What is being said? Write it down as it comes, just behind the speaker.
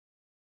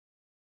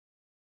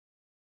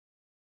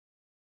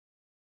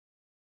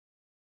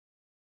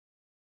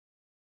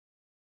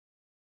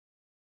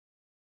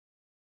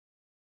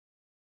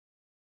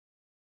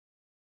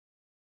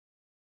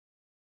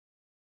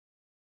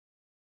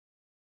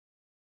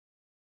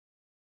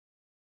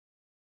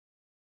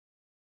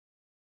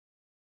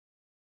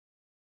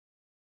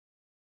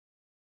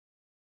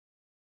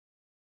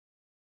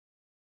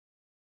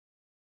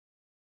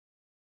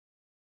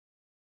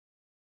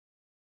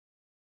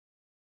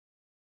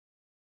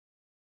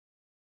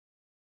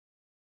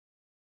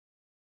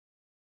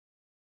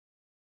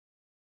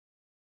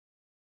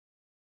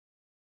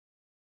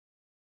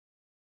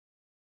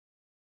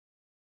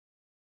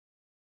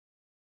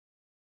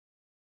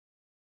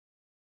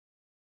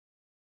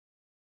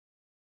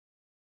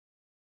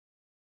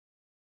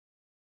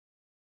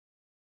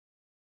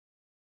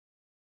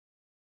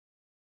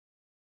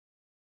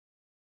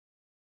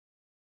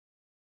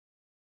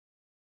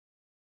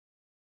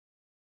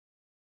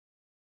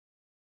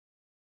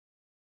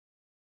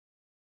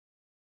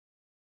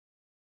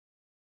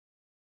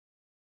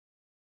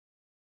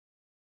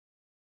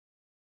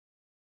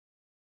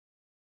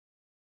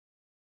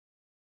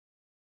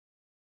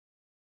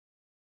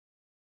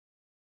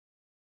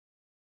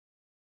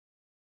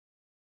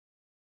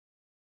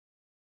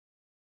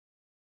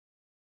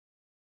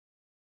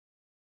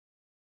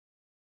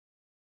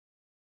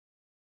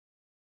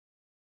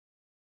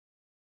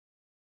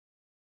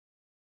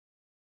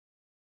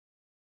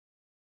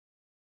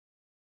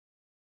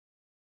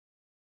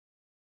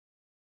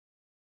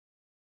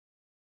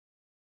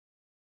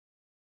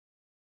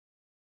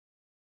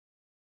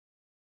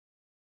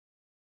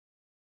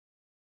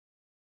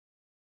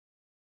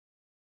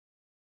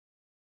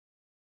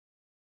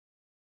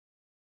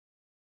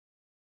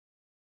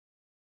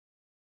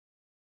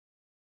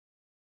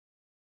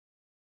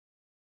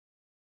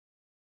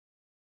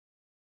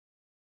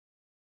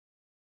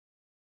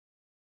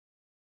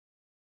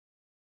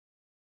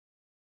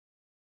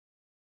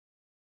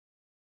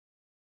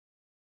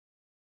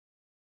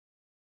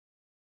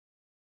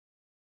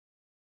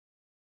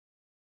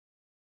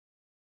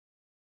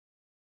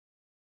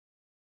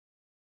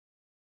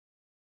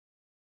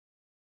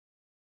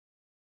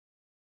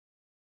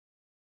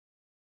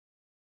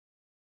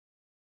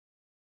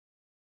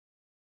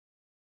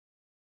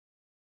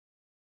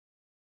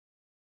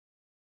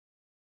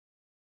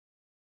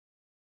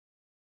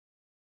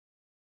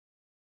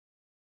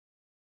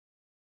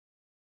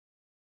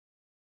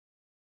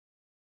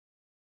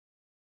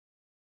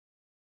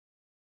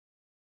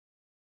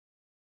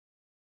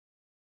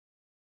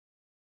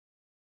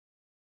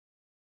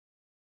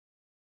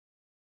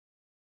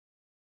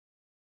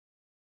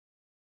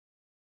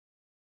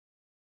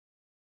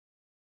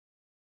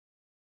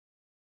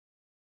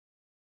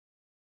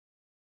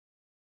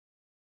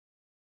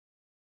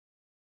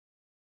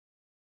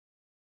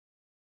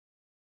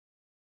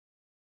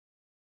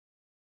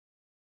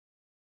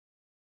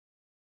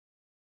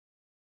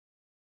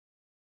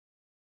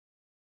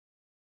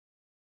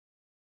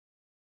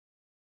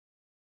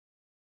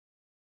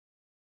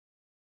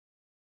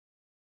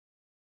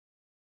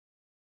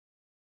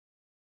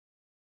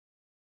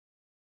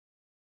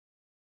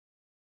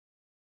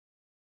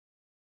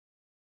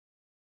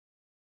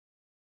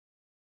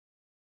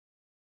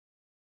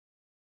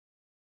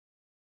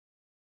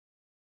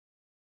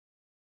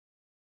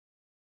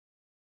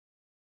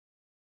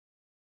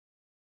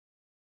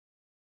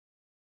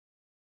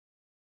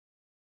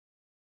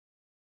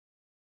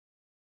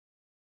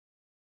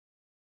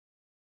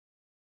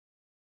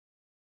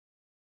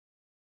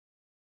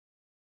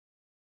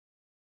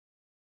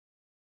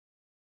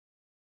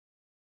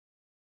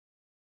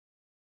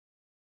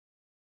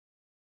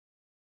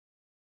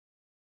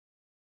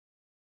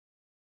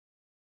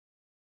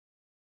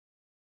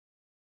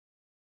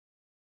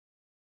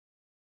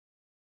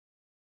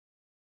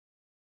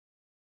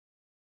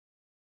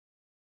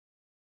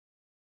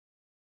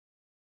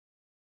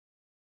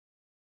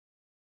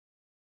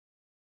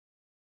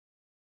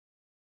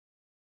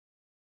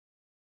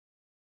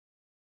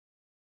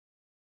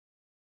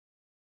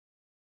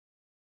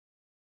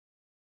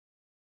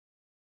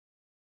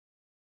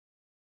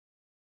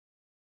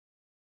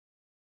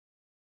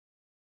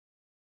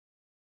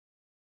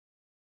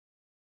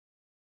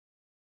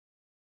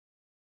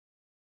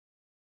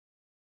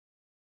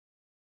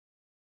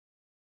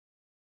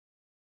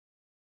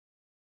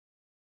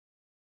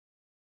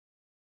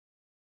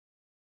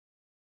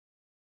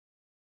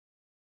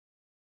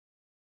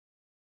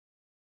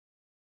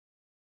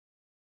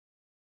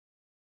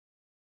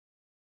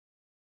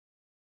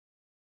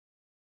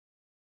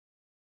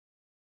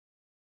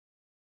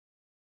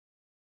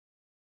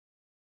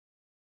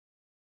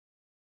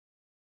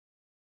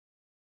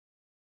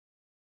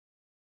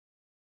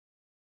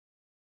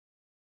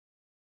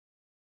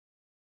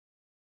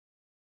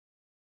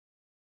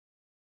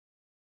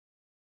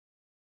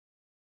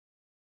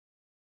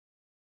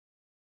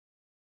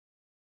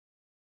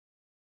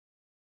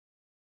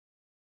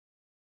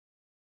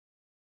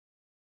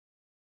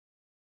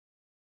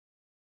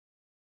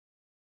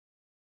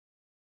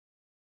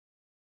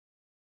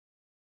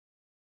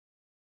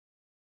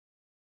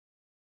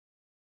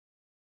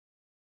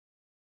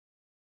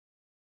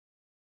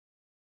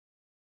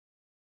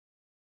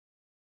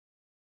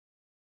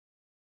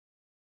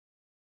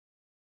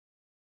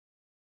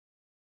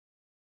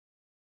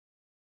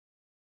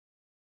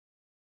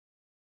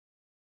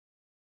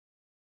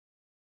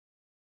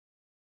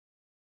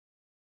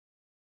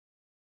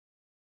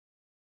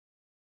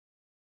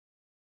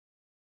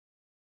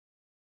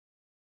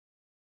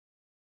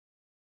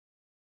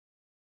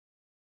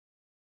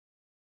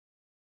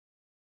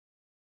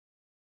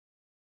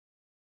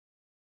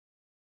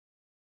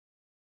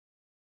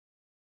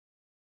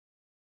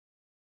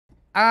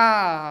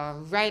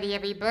Alrighty,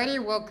 everybody.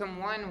 Welcome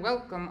one,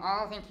 welcome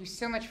all. Thank you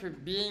so much for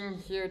being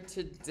here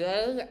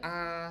today,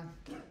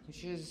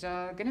 which is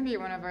going to be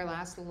one of our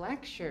last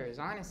lectures,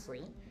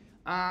 honestly.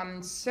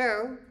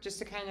 So, just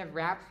to kind of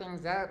wrap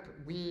things up,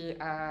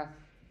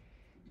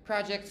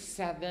 Project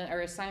 7, or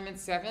Assignment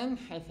 7,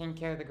 I think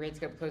the grade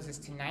scope closes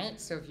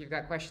tonight, so if you've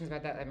got questions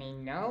about that, let me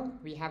know.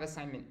 We have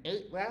Assignment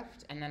 8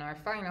 left, and then our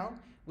final,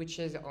 which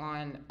is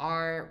on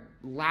our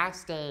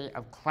last day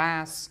of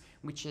class,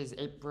 which is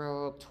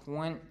April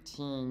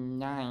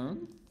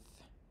 29th.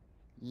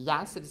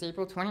 Yes, it is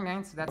April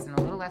 29th, so that's in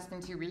a little less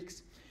than 2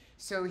 weeks.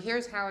 So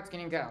here's how it's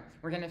going to go.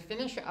 We're going to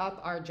finish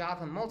up our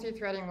Java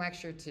multi-threading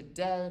lecture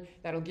today.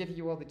 That'll give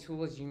you all the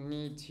tools you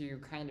need to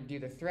kind of do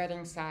the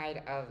threading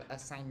side of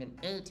Assignment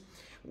 8.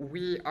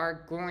 We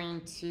are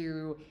going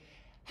to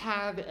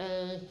have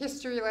a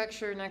history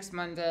lecture next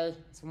Monday.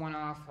 It's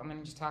one-off. I'm going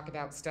to just talk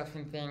about stuff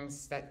and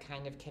things that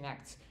kind of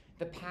connect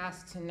the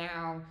past to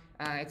now.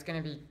 It's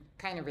going to be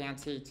kind of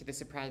ranty to the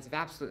surprise of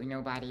absolutely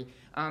nobody.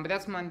 But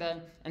that's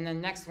Monday. And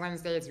then next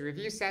Wednesday it's a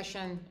review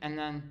session, and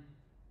then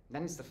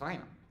it's the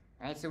final.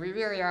 Right? So we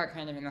really are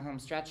kind of in the home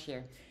stretch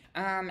here.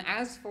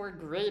 As for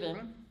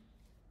grading,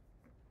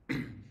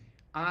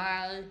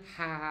 I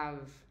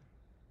have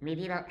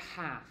maybe about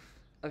half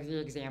of the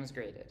exams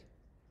graded.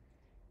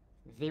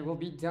 They will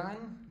be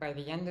done by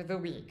the end of the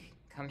week,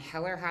 come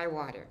hell or high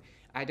water.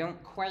 I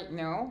don't quite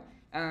know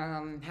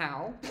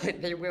how,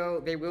 but they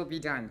will be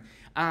done.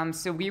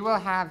 So we will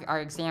have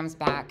our exams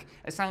back.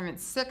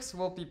 Assignment 6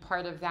 will be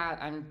part of that.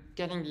 I'm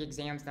getting the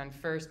exams done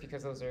first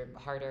because those are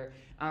harder.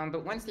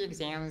 But once the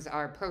exams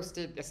are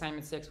posted,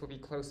 Assignment 6 will be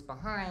close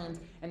behind,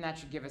 and that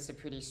should give us a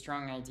pretty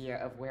strong idea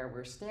of where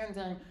we're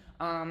standing.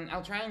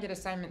 I'll try and get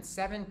Assignment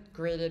 7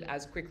 graded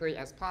as quickly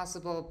as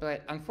possible,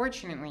 but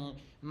unfortunately,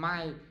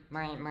 my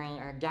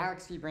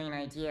galaxy brain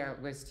idea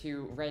was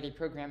to write a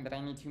program that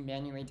I need to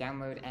manually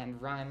download and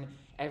run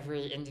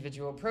every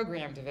individual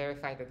program to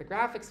verify that the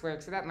graphics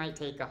work, so that might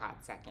take a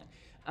hot second.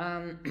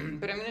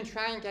 But I'm going to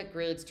try and get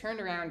grades turned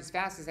around as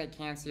fast as I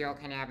can so you all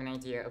kind of have an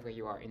idea of where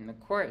you are in the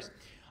course.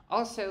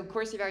 Also,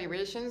 course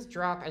evaluations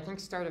drop, I think,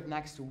 start of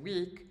next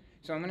week,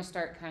 so I'm going to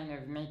start kind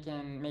of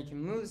making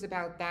moves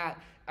about that,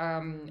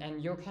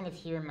 and you'll kind of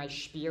hear my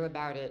spiel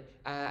about it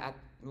at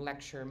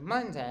lecture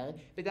Monday,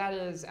 but that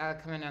is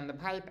coming down the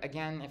pipe.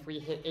 Again, if we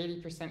hit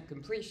 80%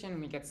 completion,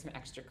 we get some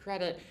extra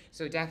credit,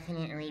 so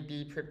definitely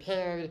be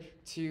prepared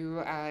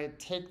to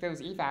take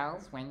those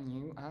evals when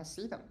you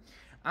see them.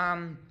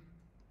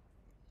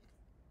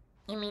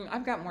 I mean,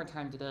 I've got more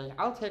time today.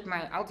 I'll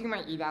do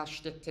my eval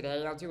shtick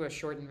today. I'll do a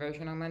shortened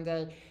version on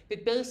Monday,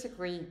 but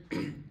basically,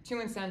 2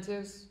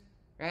 incentives,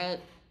 right?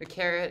 The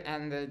carrot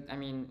and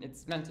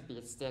it's meant to be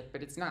a stick,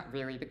 but it's not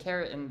really. The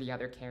carrot and the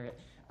other carrot.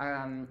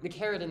 The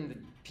carrot and the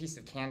piece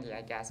of candy,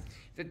 I guess.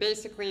 But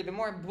basically, the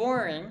more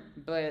boring,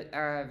 but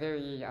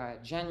very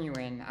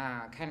genuine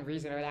kind of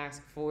reason I would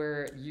ask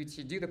for you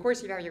to do the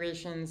course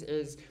evaluations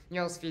is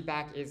y'all's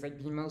feedback is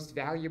like the most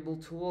valuable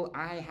tool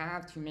I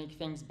have to make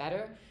things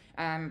better,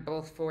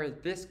 both for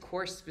this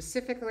course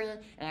specifically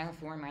and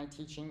for my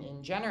teaching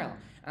in general.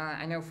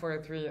 I know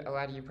 403, a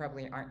lot of you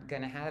probably aren't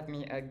going to have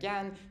me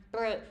again,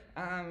 but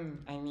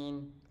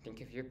think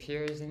of your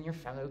peers and your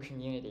fellow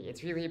community.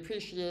 It's really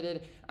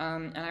appreciated,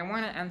 and I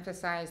want to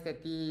emphasize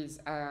that these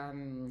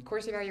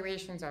course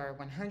evaluations are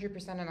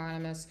 100%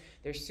 anonymous.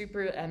 They're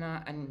super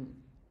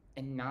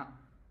I'm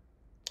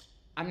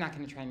not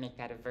going to try and make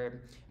that a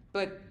verb,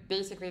 but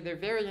basically they're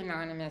very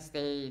anonymous.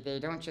 They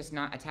don't just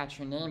not attach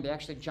your name. They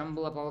actually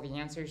jumble up all the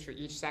answers for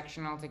each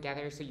section all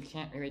together, so you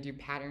can't really do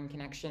pattern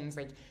connections.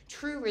 Like,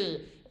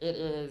 truly, it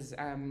is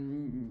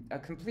a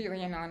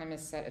completely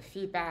anonymous set of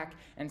feedback,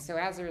 and so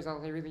as a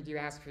result, I really do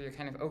ask for your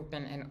kind of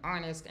open and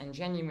honest and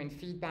genuine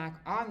feedback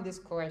on this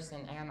course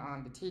and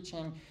on the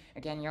teaching.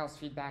 Again, y'all's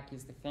feedback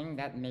is the thing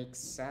that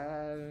makes,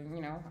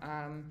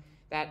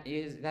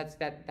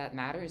 that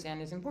matters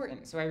and is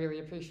important, so I really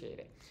appreciate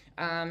it.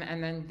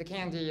 And then the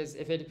candy is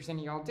if 80% of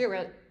y'all do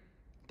it,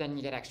 then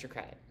you get extra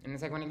credit. And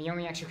it's like one of the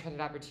only extra credit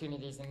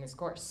opportunities in this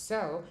course.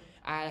 So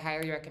I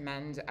highly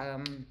recommend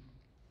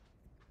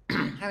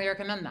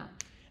that.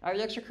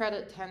 The extra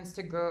credit tends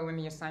to go in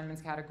the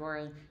assignments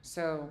category.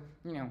 So,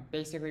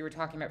 basically we're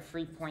talking about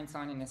free points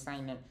on an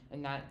assignment,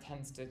 and that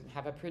tends to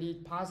have a pretty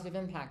positive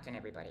impact on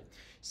everybody.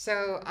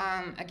 So,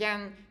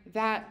 again,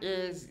 that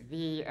is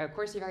the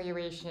course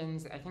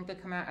evaluations. I think they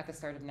come out at the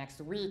start of next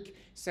week.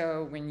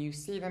 So when you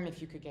see them,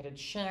 if you could get a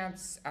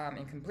chance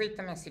and complete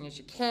them as soon as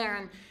you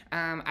can,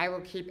 I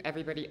will keep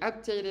everybody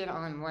updated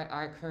on what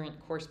our current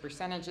course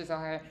percentages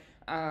are.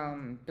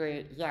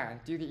 But yeah,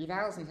 do the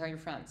evals and tell your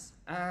friends.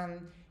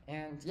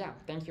 And yeah,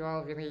 thank you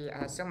all really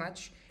so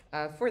much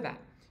for that.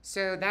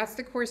 So that's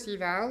the course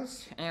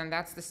evals, and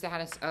that's the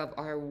status of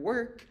our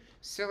work.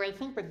 So I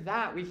think with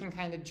that, we can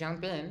kind of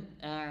jump in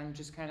and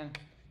just kind of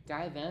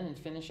dive in and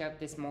finish up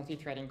this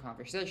multi-threading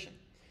conversation.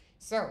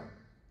 So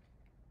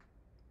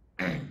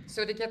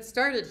to get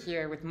started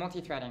here with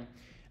multi-threading,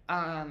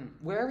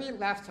 Where we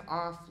left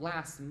off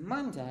last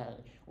Monday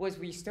was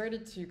we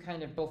started to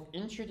kind of both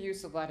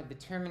introduce a lot of the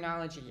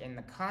terminology and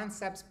the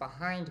concepts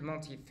behind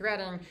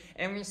multi-threading,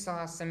 and we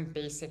saw some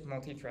basic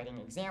multi-threading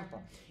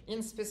example.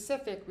 In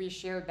specific, we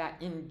showed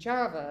that in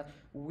Java,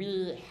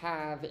 we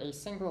have a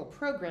single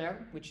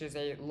program, which is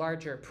a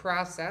larger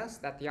process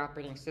that the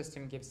operating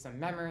system gives some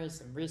memory,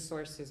 some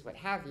resources, what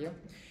have you,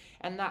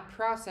 and that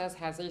process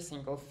has a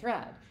single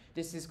thread.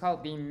 This is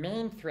called the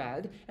main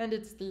thread, and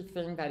it's the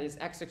thing that is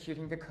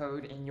executing the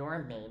code in your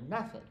main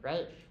method,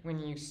 right? When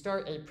you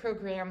start a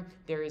program,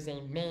 there is a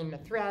main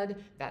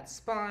thread that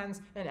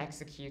spawns and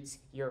executes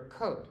your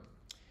code.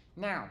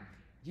 Now,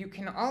 you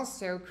can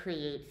also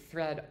create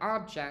thread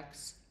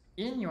objects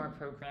in your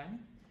program,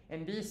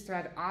 and these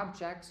thread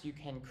objects you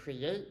can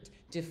create,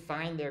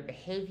 define their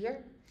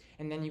behavior,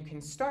 and then you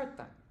can start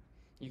them.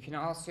 You can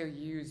also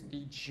use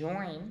the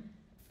join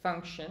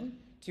function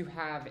to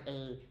have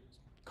a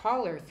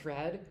caller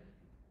thread,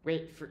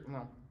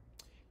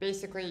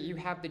 basically you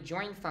have the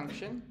join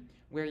function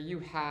where you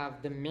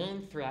have the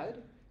main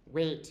thread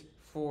wait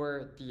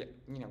for the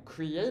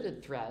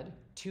created thread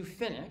to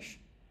finish,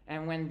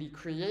 and when the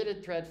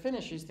created thread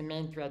finishes, the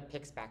main thread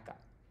picks back up.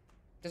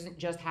 Doesn't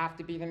just have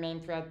to be the main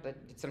thread, but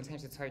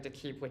sometimes it's hard to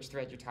keep which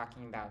thread you're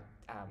talking about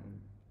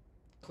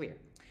clear.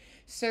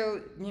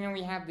 So,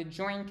 we have the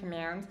join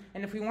command,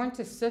 and if we want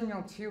to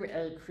signal to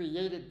a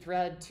created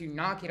thread to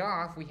knock it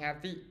off, we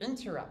have the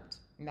interrupt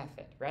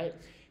method, right?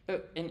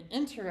 But an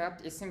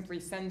interrupt is simply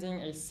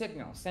sending a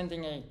signal,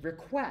 sending a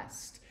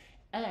request,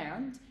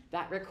 and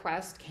that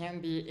request can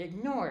be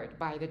ignored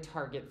by the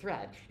target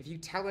thread. If you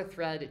tell a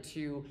thread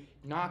to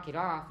knock it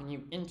off and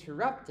you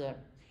interrupt it,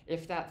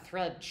 if that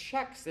thread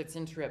checks its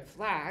interrupt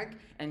flag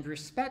and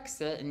respects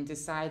it and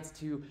decides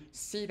to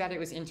see that it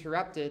was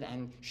interrupted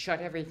and shut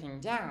everything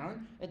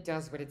down, it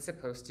does what it's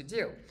supposed to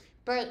do.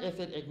 But if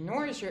it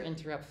ignores your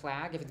interrupt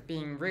flag, if it's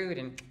being rude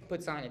and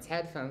puts on its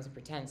headphones and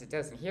pretends it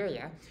doesn't hear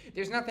you,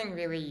 there's nothing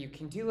really you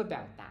can do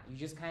about that. You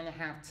just kind of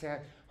have to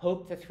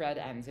hope the thread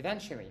ends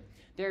eventually.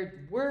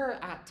 There were,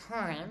 at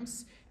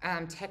times,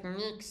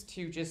 techniques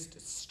to just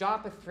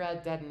stop a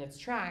thread dead in its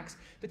tracks,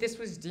 but this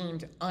was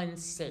deemed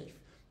unsafe.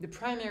 The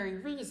primary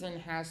reason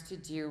has to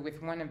do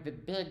with one of the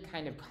big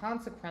kind of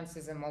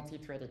consequences of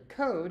multi-threaded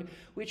code,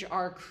 which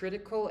are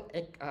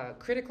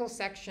critical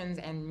sections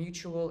and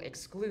mutual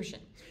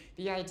exclusion.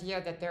 The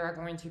idea that there are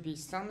going to be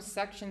some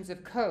sections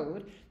of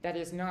code that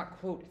is not,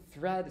 quote,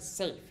 thread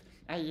safe,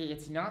 i.e.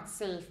 it's not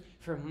safe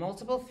for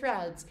multiple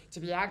threads to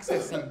be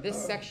accessing this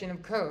section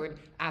of code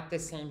at the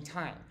same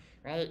time,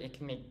 right? It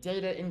can make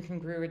data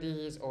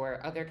incongruities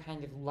or other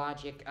kind of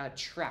logic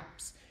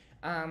traps.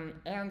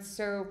 And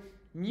so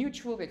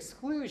mutual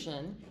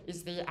exclusion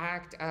is the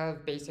act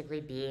of basically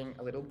being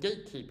a little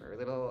gatekeeper, a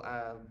little,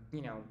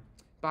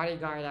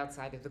 bodyguard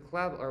outside of the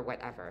club or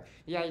whatever.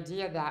 The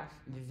idea that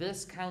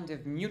this kind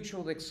of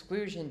mutual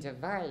exclusion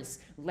device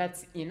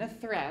lets in a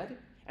thread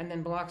and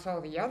then blocks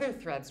all the other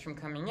threads from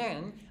coming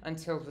in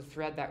until the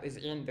thread that was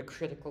in the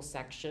critical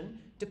section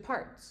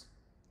departs.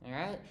 All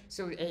right?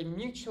 So a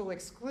mutual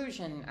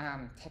exclusion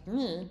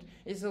technique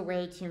is a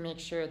way to make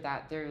sure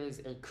that there is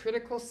a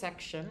critical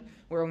section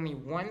where only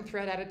one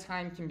thread at a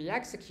time can be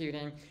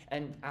executing,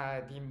 and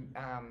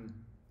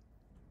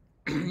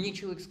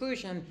mutual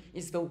exclusion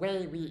is the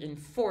way we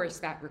enforce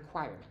that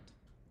requirement.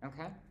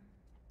 Okay?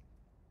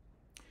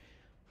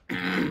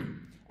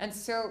 And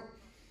so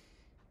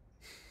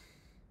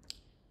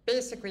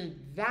basically,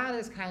 that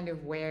is kind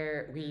of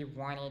where we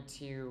wanted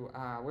to,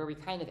 where we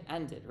kind of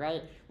ended,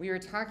 right? We were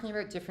talking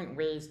about different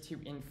ways to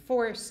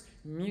enforce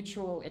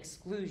mutual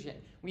exclusion.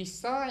 We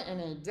saw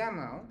in a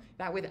demo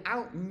that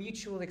without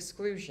mutual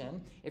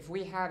exclusion, if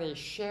we have a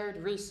shared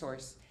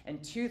resource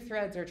and two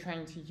threads are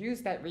trying to use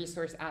that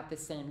resource at the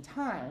same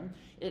time,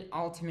 it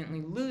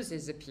ultimately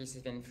loses a piece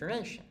of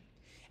information.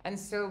 And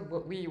so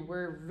what we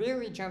were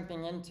really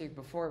jumping into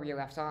before we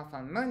left off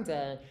on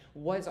Monday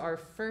was our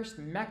first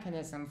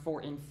mechanism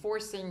for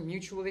enforcing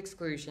mutual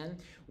exclusion,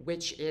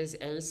 which is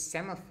a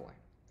semaphore.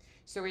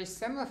 So a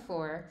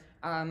semaphore,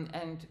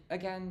 and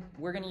again,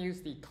 we're going to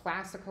use the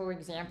classical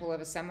example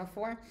of a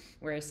semaphore,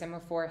 where a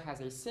semaphore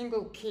has a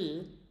single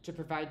key to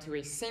provide to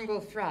a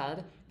single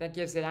thread that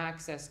gives it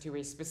access to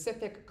a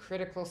specific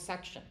critical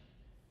section.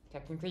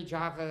 Technically,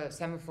 Java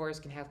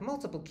semaphores can have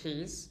multiple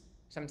keys,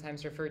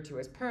 sometimes referred to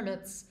as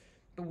permits,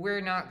 but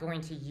we're not going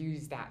to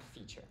use that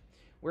feature.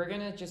 We're going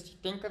to just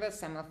think of a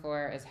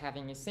semaphore as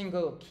having a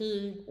single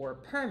key or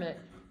permit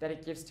that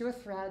it gives to a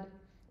thread.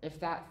 If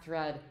that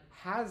thread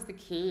has the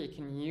key, it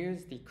can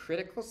use the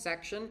critical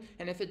section,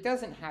 and if it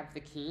doesn't have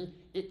the key,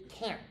 it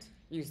can't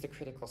use the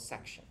critical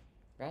section,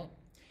 right?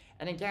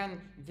 And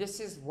again, this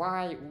is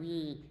why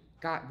we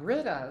got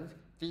rid of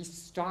the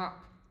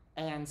stop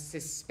and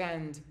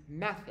suspend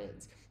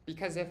methods.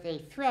 Because if a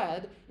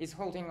thread is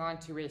holding on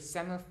to a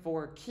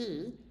semaphore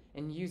key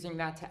and using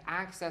that to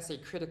access a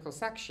critical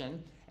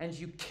section, and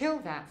you kill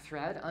that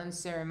thread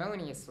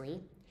unceremoniously,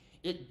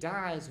 it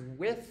dies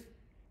with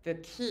the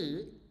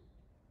key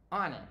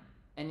on it,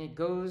 and it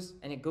goes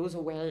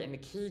away, and the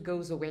key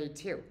goes away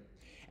too.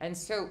 And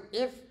so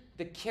if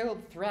the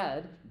killed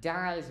thread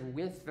dies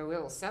with the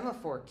little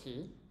semaphore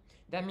key,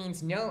 that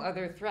means no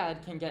other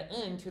thread can get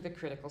into the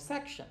critical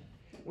section,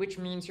 which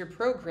means your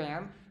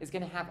program is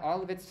going to have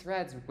all of its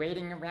threads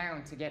waiting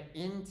around to get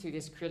into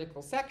this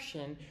critical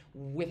section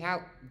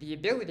without the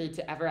ability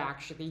to ever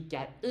actually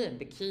get in.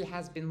 The key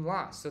has been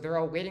lost, so they're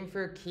all waiting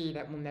for a key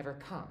that will never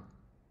come.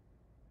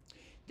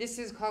 This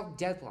is called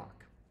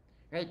deadlock,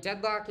 right?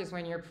 Deadlock is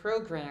when your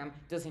program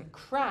doesn't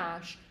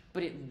crash,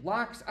 but it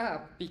locks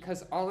up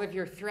because all of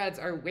your threads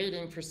are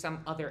waiting for some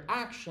other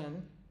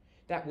action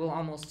that will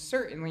almost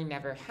certainly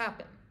never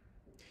happen.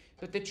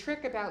 But the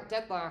trick about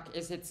deadlock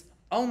is it's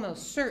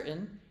almost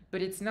certain,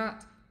 but it's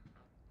not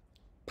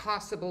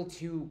possible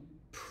to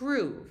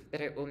prove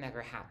that it will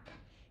never happen.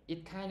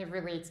 It kind of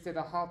relates to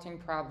the halting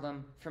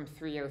problem from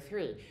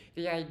 303.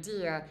 The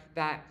idea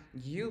that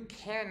you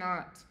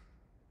cannot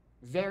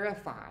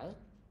verify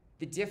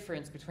the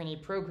difference between a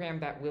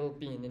program that will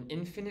be in an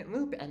infinite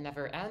loop and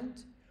never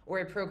end, or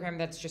a program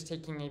that's just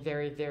taking a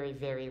very, very,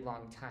 very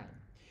long time.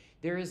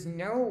 There is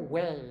no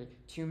way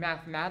to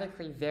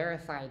mathematically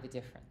verify the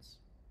difference,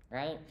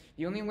 right?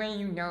 The only way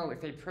you know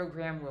if a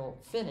program will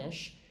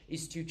finish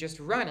is to just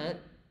run it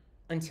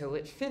until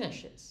it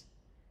finishes.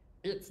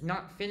 It's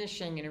not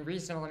finishing in a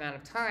reasonable amount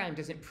of time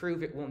doesn't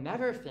prove it will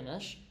never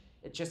finish.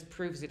 It just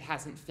proves it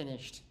hasn't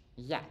finished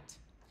yet.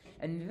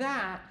 And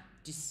that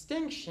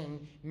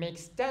distinction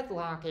makes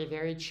deadlock a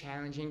very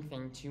challenging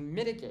thing to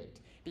mitigate,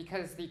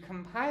 because the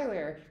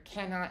compiler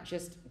cannot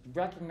just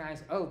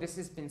recognize, oh, this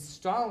has been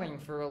stalling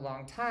for a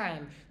long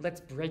time,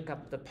 let's break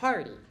up the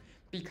party.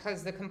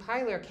 Because the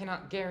compiler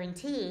cannot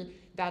guarantee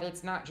that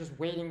it's not just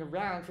waiting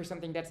around for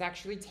something that's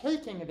actually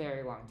taking a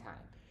very long time,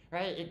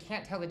 right? It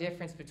can't tell the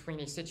difference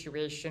between a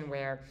situation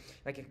where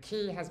like a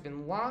key has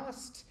been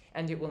lost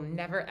and it will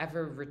never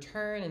ever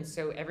return, and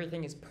so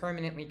everything is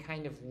permanently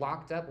kind of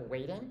locked up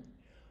waiting,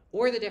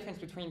 or the difference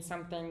between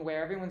something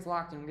where everyone's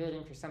locked and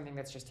waiting for something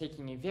that's just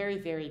taking a very,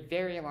 very,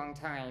 very long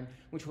time,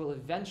 which will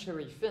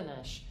eventually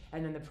finish,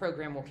 and then the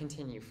program will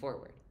continue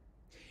forward.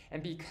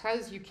 And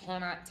because you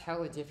cannot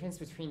tell the difference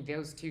between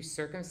those two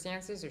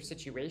circumstances or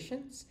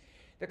situations,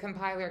 the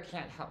compiler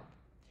can't help.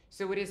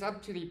 So it is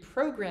up to the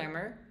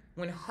programmer,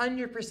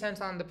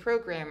 100% on the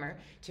programmer,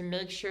 to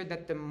make sure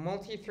that the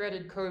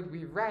multi-threaded code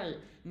we write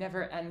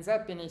never ends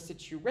up in a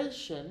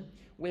situation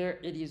where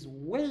it is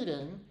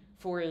waiting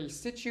for a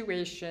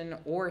situation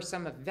or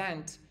some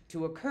event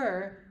to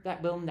occur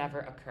that will never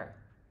occur,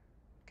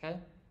 okay?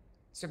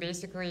 So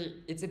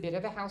basically, it's a bit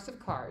of a house of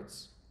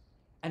cards,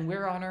 and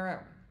we're on our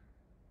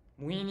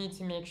own. We need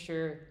to make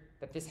sure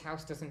that this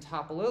house doesn't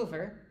topple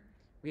over.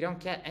 We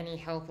don't get any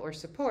help or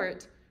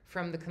support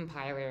from the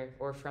compiler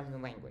or from the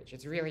language.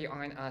 It's really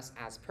on us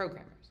as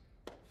programmers.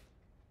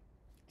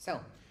 So,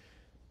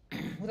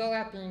 with all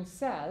that being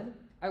said,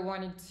 I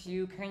wanted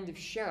to kind of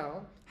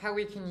show how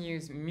we can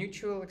use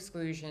mutual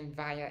exclusion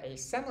via a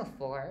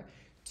semaphore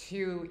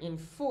to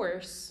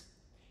enforce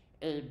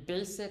a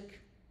basic,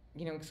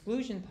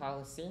 exclusion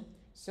policy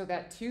so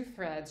that two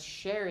threads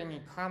sharing a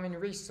common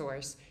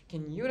resource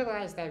can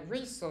utilize that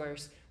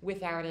resource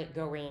without it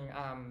going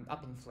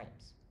up in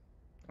flames.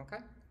 Okay?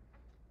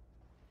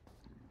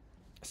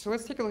 So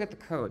let's take a look at the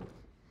code.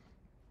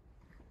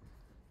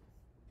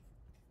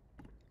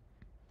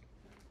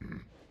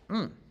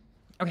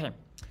 Okay,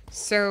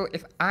 so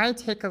if I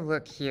take a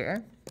look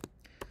here,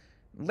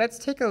 let's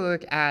take a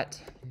look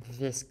at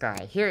this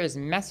guy. Here is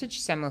message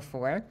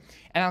semaphore,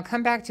 and I'll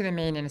come back to the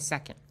main in a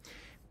second,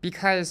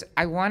 because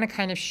I want to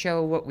kind of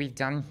show what we've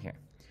done here.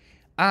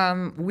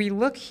 We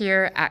look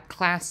here at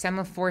class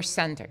semaphore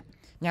sender.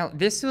 Now,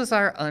 this was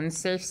our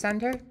unsafe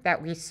sender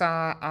that we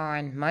saw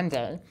on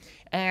Monday,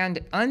 and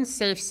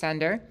unsafe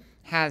sender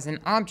has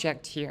an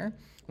object here,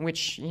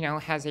 which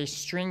has a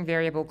string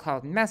variable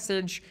called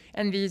message,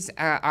 and these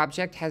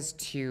object has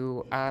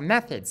two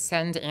methods,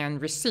 send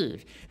and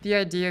receive. The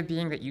idea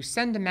being that you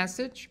send a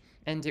message,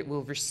 and it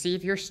will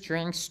receive your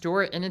string,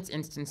 store it in its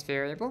instance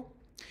variable,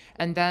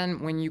 and then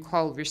when you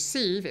call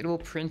receive, it will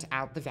print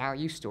out the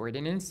value stored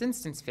in its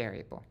instance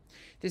variable.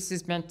 This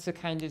is meant to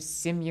kind of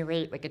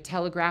simulate like a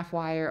telegraph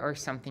wire or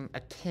something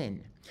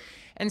akin.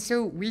 And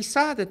so we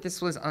saw that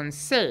this was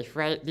unsafe,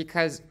 right?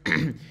 Because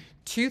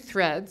two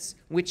threads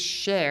which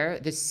share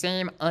the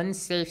same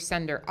unsafe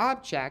sender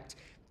object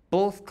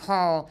both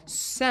call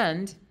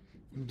send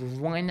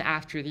one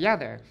after the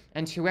other.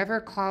 And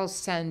whoever calls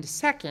send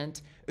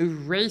second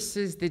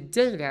erases the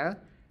data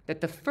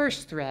that the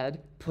first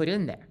thread put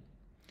in there.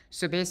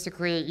 So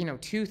basically,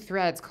 two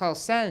threads call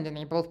send and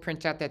they both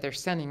print out that they're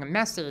sending a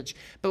message,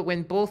 but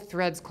when both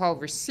threads call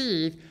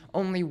receive,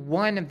 only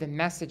one of the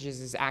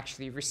messages is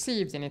actually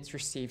received, and it's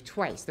received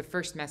twice. The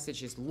first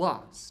message is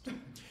lost.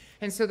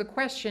 And so the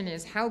question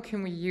is, how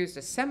can we use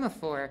a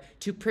semaphore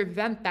to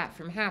prevent that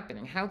from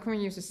happening? How can we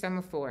use a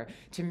semaphore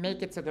to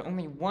make it so that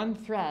only one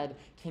thread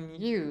can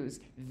use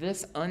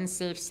this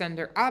unsafe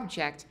sender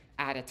object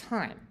at a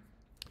time?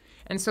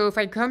 And so if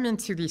I come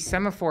into the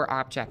semaphore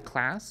object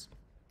class,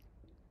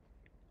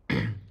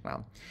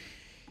 well,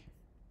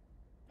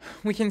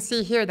 we can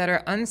see here that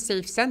our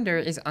unsafe sender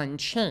is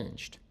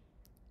unchanged.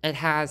 It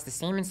has the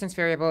same instance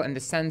variable and the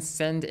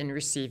send and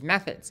receive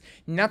methods.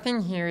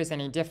 Nothing here is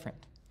any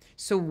different.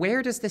 So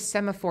where does the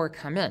semaphore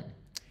come in?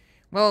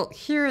 Well,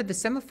 here the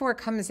semaphore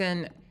comes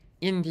in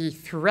the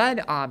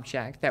thread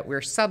object that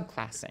we're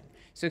subclassing.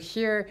 So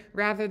here,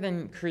 rather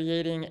than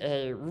creating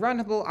a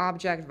runnable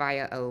object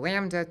via a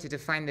lambda to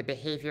define the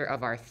behavior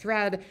of our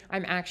thread,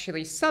 I'm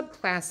actually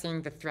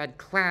subclassing the thread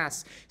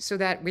class so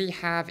that we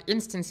have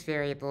instance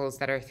variables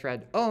that our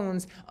thread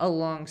owns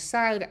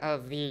alongside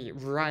of the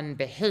run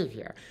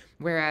behavior.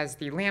 Whereas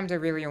the lambda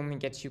really only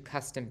gets you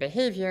custom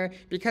behavior.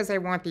 Because I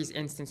want these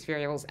instance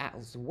variables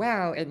as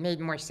well, it made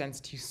more sense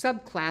to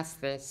subclass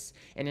this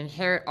and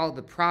inherit all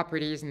the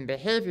properties and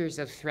behaviors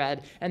of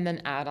thread and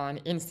then add on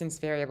instance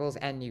variables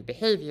and new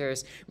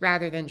behaviors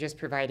rather than just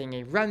providing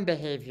a run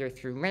behavior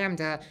through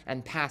lambda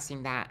and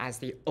passing that as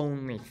the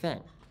only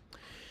thing.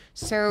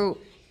 So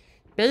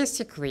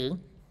basically,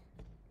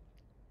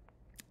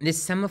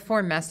 this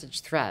semaphore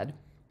message thread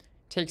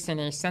takes in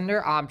a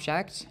sender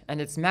object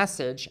and its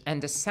message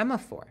and a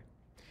semaphore.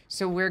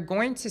 So we're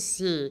going to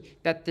see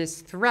that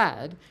this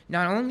thread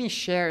not only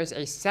shares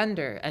a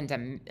sender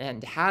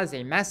and has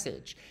a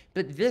message,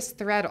 but this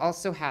thread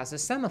also has a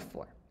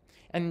semaphore.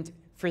 And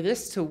for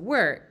this to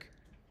work,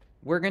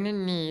 we're going to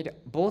need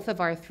both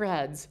of our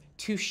threads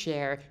to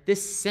share the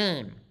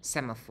same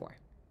semaphore.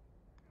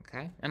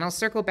 Okay? And I'll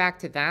circle back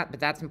to that,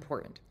 but that's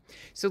important.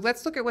 So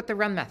let's look at what the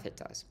run method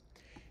does.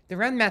 The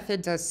run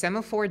method does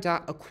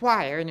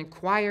semaphore.acquire and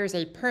acquires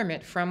a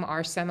permit from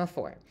our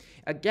semaphore.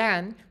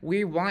 Again,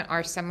 we want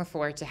our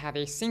semaphore to have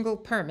a single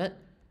permit.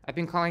 I've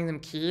been calling them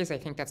keys. I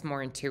think that's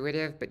more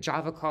intuitive, but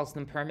Java calls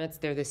them permits.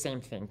 They're the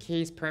same thing.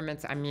 Keys,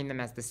 permits, I mean them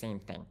as the same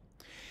thing.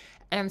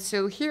 And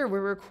so here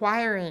we're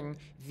requiring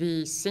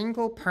the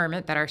single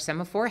permit that our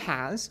semaphore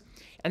has,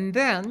 and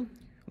then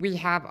we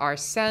have our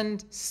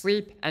send,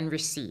 sleep, and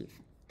receive.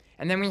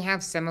 And then we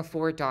have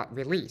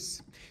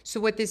semaphore.release. So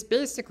what this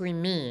basically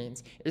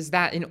means is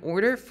that in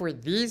order for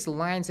these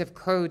lines of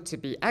code to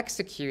be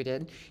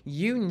executed,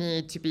 you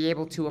need to be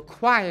able to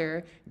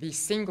acquire the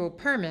single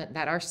permit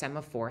that our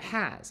semaphore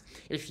has.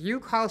 If you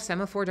call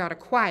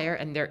semaphore.acquire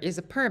and there is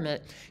a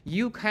permit,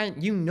 you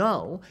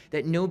know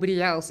that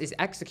nobody else is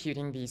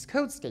executing these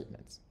code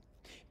statements.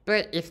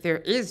 But if there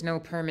is no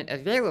permit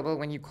available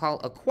when you call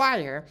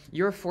acquire,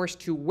 you're forced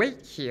to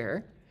wait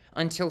here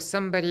until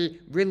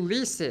somebody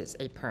releases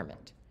a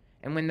permit.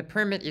 And when the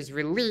permit is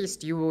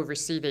released, you will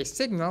receive a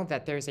signal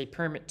that there's a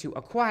permit to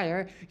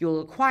acquire.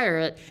 You'll acquire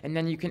it, and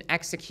then you can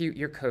execute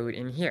your code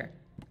in here.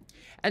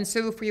 And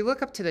so if we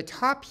look up to the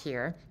top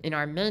here in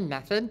our main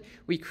method,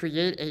 we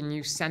create a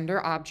new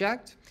sender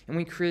object, and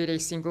we create a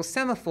single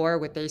semaphore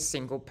with a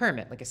single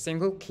permit, like a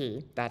single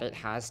key that it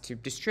has to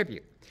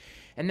distribute.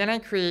 And then I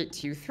create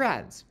two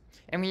threads.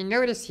 And we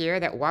notice here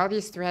that while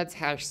these threads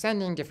are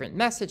sending different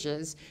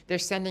messages, they're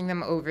sending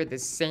them over the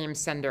same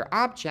sender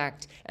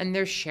object, and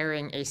they're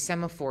sharing a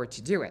semaphore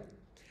to do it.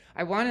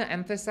 I want to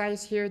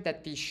emphasize here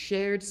that the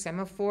shared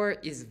semaphore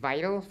is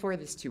vital for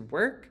this to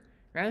work,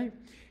 right?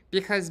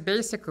 Because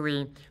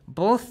basically,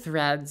 both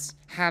threads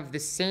have the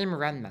same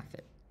run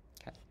method.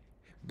 Okay.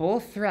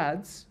 Both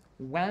threads,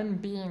 when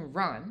being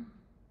run,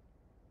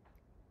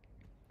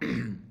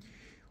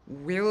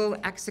 will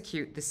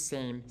execute the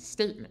same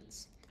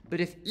statements. But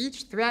if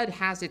each thread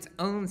has its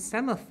own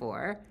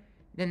semaphore,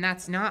 then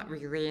that's not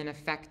really an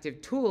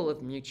effective tool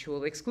of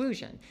mutual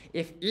exclusion.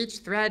 If each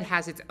thread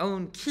has its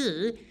own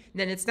key,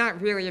 then it's not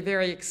really a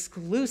very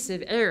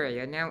exclusive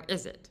area, now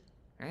is it?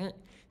 Right?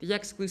 The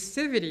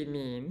exclusivity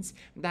means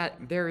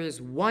that there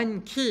is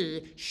one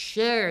key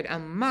shared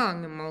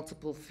among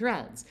multiple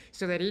threads,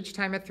 so that each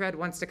time a thread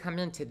wants to come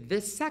into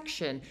this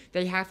section,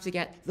 they have to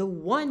get the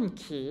one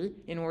key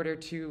in order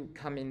to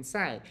come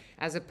inside,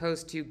 as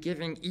opposed to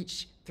giving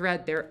each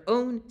thread their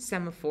own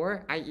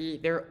semaphore, i.e.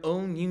 their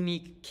own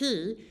unique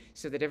key,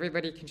 so that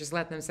everybody can just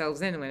let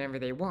themselves in whenever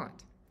they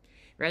want.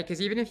 Right?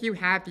 Because even if you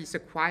have these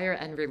acquire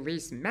and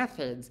release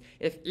methods,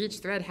 if each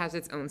thread has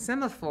its own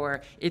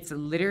semaphore, it's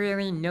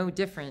literally no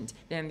different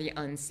than the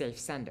unsafe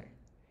sender.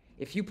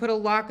 If you put a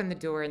lock on the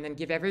door and then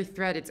give every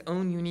thread its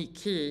own unique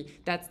key,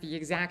 that's the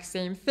exact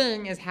same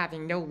thing as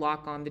having no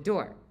lock on the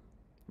door,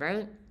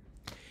 right?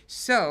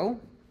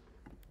 So,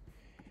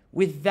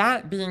 with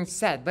that being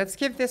said, let's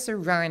give this a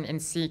run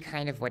and see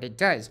kind of what it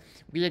does.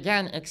 We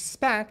again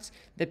expect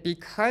that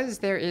because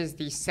there is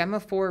the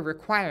semaphore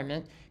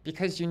requirement,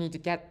 because you need to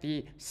get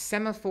the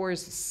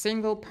semaphore's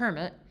single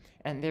permit,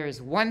 and there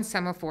is one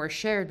semaphore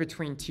shared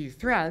between two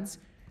threads,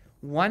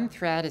 one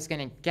thread is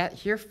going to get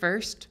here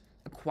first,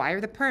 acquire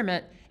the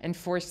permit, and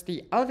force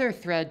the other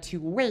thread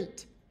to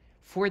wait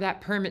for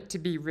that permit to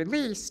be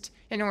released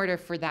in order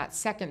for that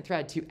second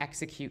thread to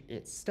execute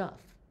its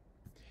stuff.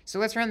 So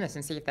let's run this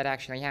and see if that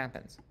actually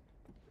happens.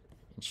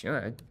 It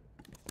should.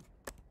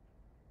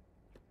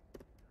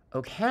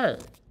 Okay,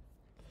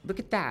 look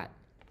at that.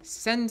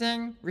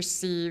 Sending,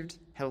 received,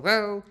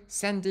 hello,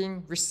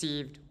 sending,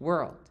 received,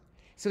 world.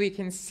 So we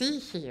can see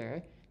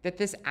here that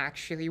this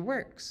actually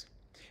works.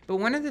 But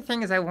one of the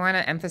things I want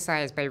to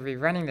emphasize by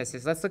rerunning this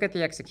is let's look at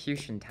the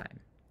execution time.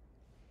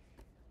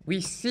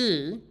 We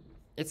see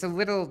it's a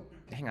little,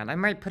 hang on, I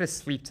might put a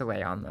sleep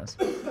delay on this.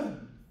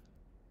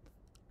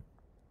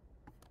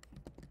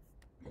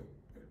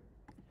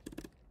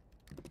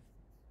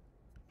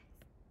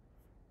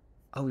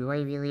 Oh, do I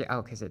really?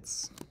 Oh, because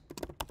it's...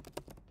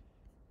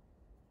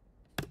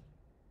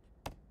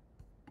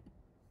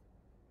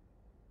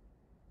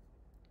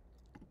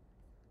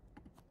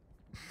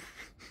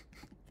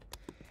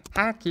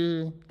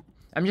 Hacky.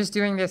 I'm just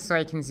doing this so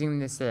I can zoom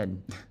this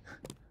in.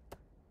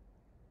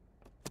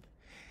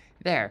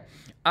 There.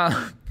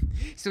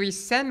 So we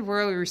send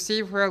world, we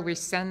receive world, we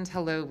send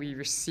hello, we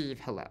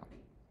receive hello.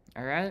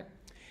 All right?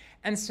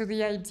 And so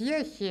the idea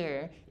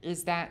here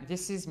is that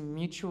this is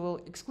mutual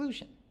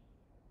exclusion,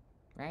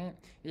 right?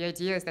 The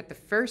idea is that the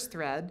first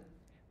thread,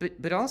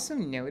 but also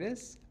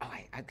notice,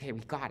 okay,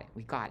 we got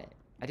it.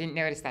 I didn't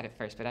notice that at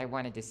first, but I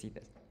wanted to see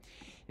this.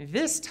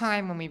 This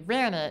time when we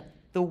ran it,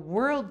 the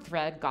world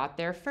thread got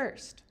there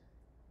first.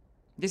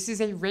 This is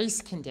a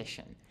race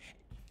condition.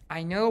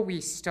 I know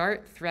we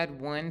start thread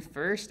 1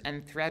 first,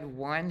 and thread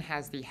 1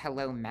 has the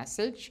hello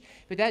message,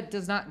 but that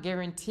does not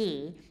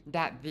guarantee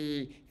that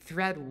the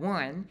thread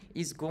 1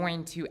 is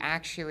going to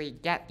actually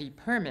get the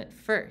permit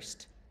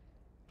first.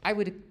 I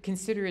would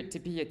consider it to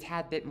be a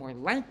tad bit more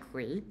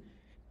likely,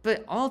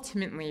 but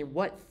ultimately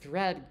what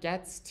thread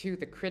gets to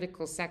the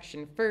critical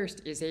section first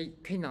is a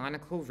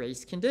canonical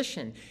race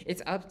condition.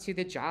 It's up to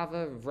the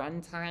Java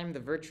runtime, the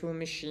virtual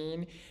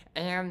machine,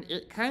 and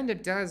it kind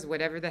of does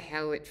whatever the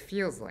hell it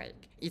feels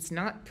like. It's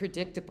not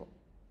predictable.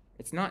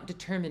 It's not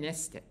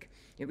deterministic,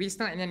 at least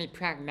not in any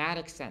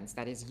pragmatic sense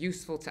that is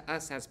useful to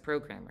us as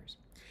programmers.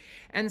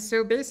 And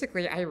so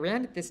basically, I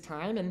ran it this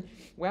time, and,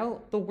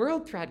 well, the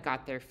world thread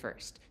got there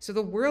first. So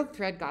the world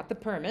thread got the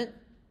permit,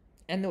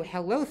 and the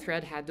hello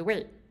thread had to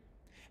wait.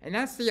 And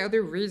that's the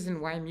other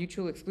reason why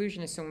mutual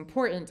exclusion is so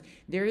important.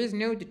 There is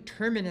no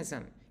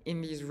determinism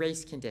in these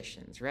race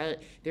conditions, right?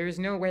 There is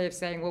no way of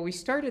saying, well, we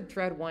started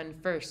thread 1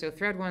 first, so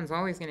thread 1's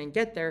always going to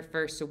get there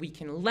first, so we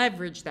can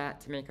leverage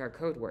that to make our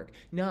code work.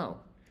 No.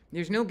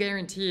 There's no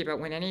guarantee about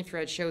when any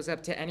thread shows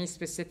up to any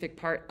specific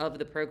part of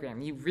the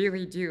program. You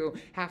really do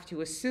have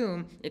to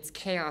assume it's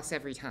chaos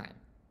every time,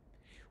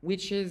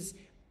 which is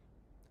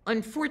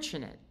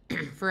unfortunate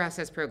for us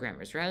as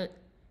programmers, right?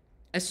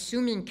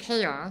 Assuming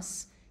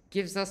chaos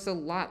gives us a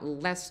lot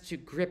less to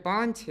grip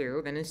onto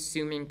than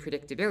assuming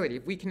predictability.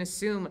 If we can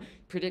assume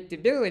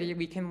predictability,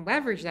 we can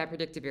leverage that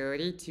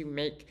predictability to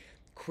make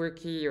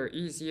quirky or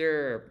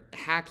easier,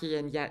 hacky,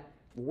 and yet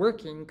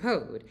working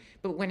code.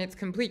 But when it's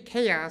complete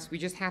chaos, we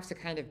just have to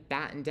kind of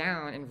batten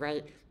down and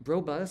write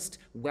robust,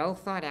 well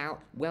thought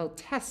out, well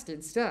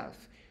tested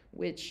stuff,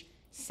 which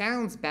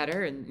sounds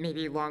better and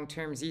maybe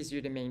long-term is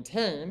easier to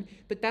maintain,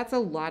 but that's a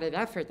lot of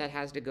effort that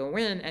has to go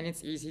in, and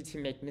it's easy to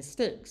make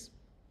mistakes.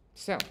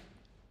 So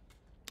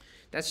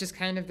that's just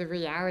kind of the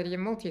reality of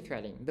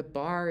multi-threading. The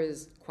bar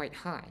is quite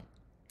high.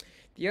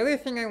 The other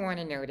thing I want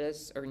to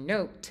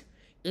note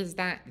is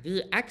that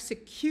the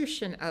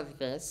execution of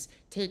this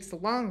takes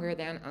longer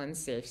than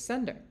unsafe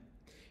sender.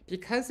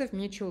 Because of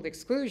mutual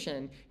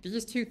exclusion,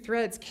 these two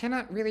threads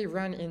cannot really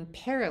run in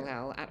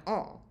parallel at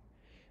all.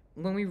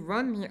 When we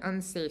run the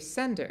unsafe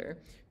sender,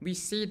 we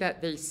see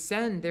that they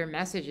send their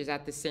messages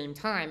at the same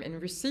time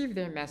and receive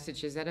their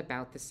messages at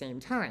about the same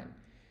time.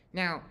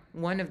 Now,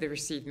 one of the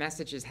received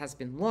messages has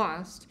been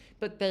lost,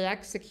 but they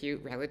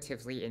execute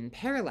relatively in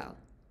parallel.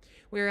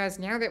 Whereas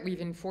now that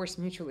we've enforced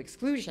mutual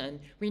exclusion,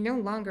 we no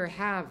longer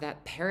have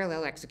that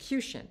parallel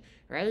execution,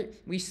 right?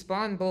 We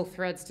spawn both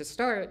threads to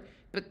start,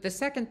 but the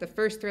second the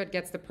first thread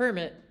gets the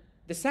permit,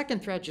 the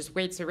second thread just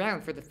waits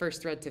around for the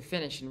first thread to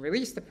finish and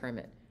release the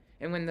permit.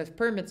 And when the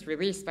permit's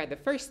released by the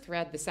first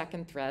thread, the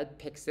second thread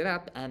picks it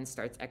up and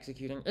starts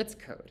executing its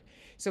code.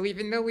 So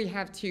even though we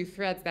have two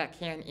threads that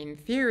can, in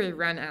theory,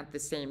 run at the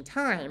same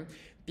time,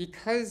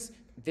 because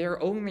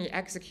they're only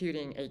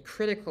executing a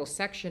critical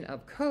section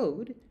of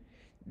code,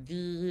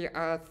 the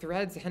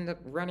threads end up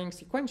running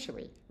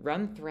sequentially.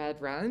 One thread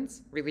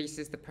runs,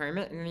 releases the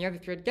permit, and the other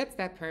thread gets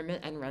that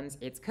permit and runs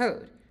its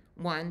code,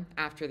 one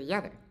after the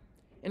other.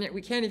 And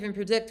we can't even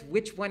predict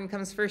which one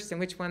comes first and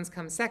which ones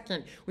come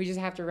second. We just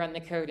have to run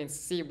the code and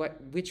see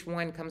which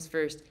one comes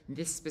first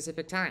this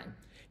specific time,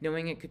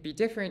 knowing it could be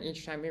different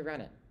each time we run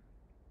it.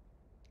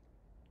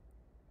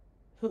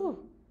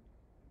 Whew.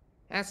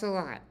 That's a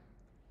lot.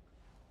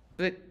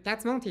 But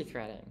that's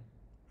multi-threading.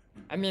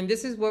 I mean,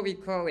 this is what we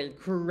call a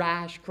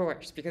crash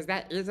course, because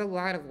that is a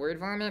lot of word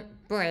vomit,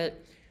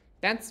 but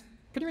that's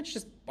pretty much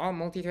just all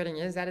multi-threading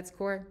is at its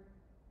core.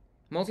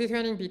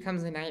 Multi-threading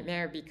becomes a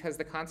nightmare because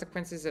the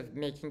consequences of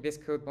making this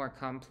code more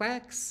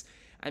complex,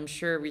 I'm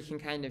sure we can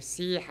kind of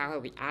see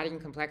how adding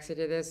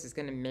complexity to this is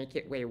going to make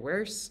it way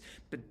worse,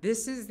 but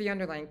this is the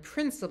underlying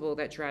principle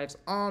that drives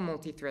all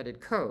multi-threaded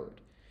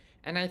code.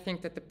 And I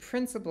think that the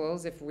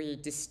principles, if we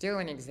distill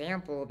an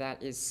example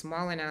that is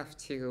small enough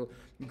to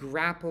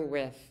grapple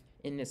with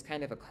in this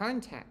kind of a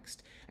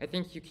context, I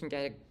think you can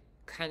get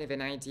kind of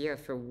an idea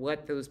for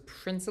what those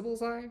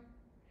principles are.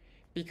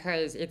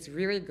 because it's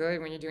really good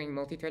when you're doing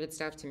multi-threaded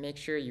stuff to make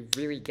sure you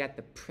really get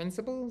the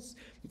principles,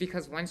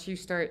 because once you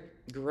start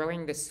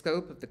growing the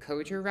scope of the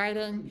code you're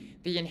writing,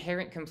 the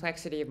inherent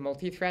complexity of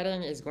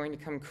multi-threading is going to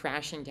come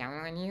crashing down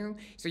on you.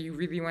 So you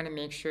really want to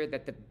make sure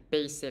that the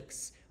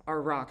basics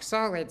are rock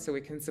solid so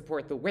it can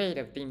support the weight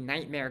of the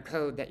nightmare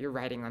code that you're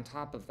writing on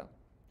top of them.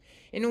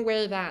 In a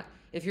way that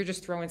if you're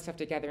just throwing stuff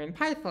together in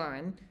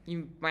Python,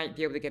 you might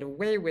be able to get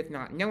away with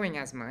not knowing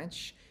as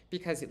much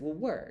because it will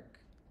work.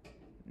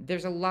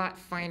 There's a lot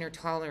finer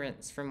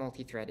tolerance for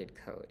multi-threaded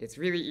code. It's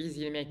really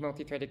easy to make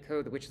multi-threaded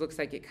code which looks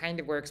like it kind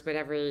of works, but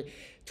every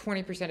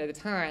 20% of the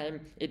time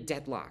it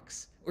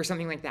deadlocks or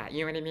something like that.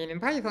 You know what I mean? In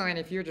Python,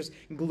 if you're just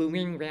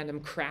gluing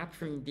random crap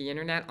from the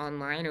internet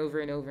online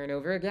over and over and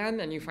over again,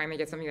 and you finally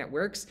get something that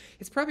works,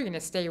 it's probably going to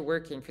stay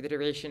working for the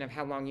duration of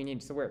how long you need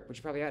it to work, which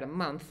is probably about a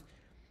month.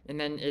 And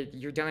then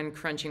you're done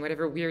crunching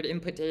whatever weird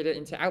input data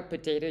into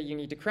output data you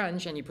need to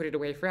crunch, and you put it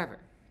away forever.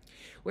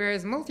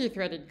 Whereas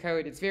multi-threaded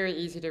code, it's very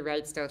easy to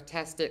write stuff,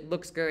 test it,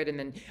 looks good, and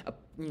then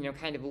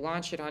kind of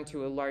launch it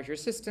onto a larger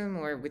system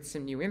or with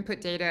some new input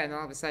data, and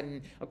all of a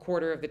sudden, a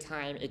quarter of the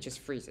time, it just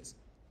freezes.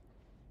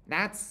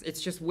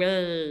 It's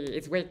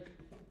way,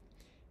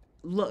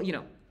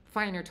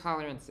 finer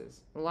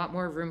tolerances, a lot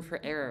more room for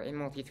error in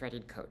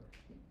multi-threaded code.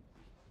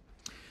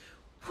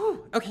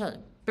 Whew, okay.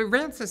 But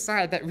rants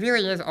aside, that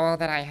really is all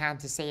that I have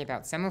to say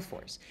about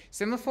semaphores.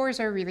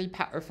 Semaphores are really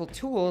powerful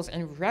tools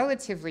and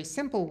relatively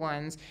simple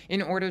ones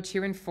in order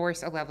to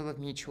enforce a level of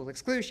mutual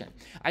exclusion.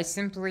 I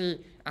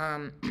simply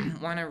want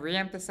to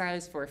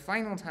reemphasize for a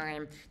final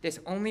time, this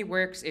only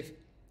works if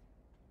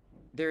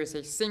there is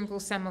a single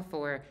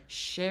semaphore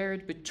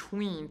shared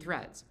between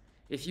threads.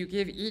 If you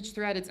give each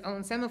thread its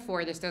own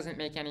semaphore, this doesn't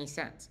make any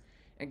sense.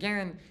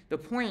 Again, the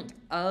point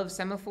of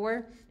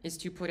semaphore is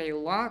to put a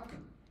lock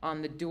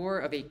on the door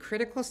of a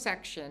critical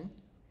section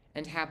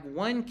and have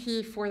one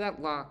key for that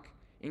lock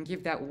and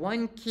give that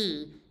one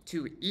key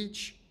to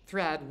each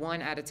thread one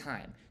at a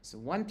time. So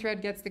one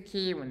thread gets the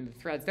key, when the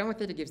thread's done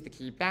with it, it gives the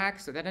key back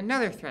so that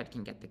another thread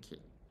can get the key.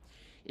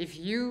 If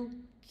you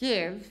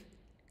give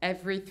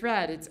every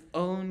thread its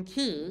own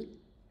key,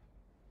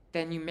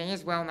 then you may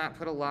as well not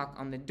put a lock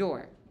on the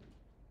door.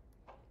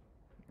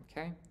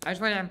 Okay? I just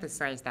want to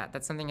emphasize that.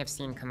 That's something I've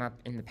seen come up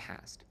in the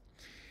past.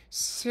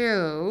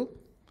 So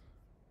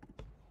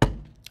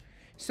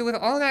with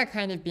all that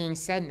kind of being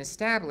said and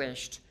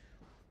established,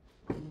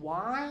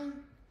 why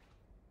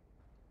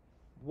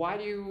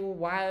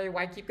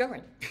keep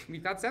going?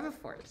 We've got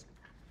semaphores.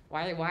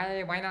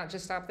 Why not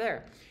just stop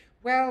there?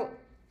 Well,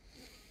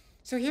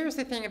 so here's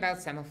the thing about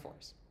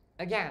semaphores.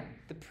 Again,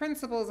 the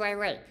principles I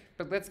like,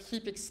 but let's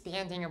keep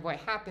expanding of what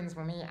happens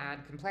when we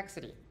add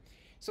complexity.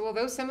 So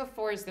although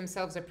semaphores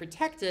themselves are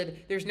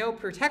protected, there's no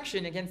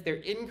protection against their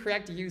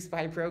incorrect use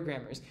by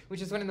programmers, which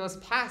is one of the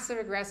most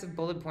passive-aggressive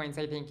bullet points,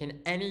 I think, in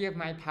any of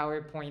my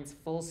PowerPoints,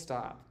 full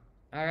stop.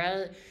 All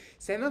right?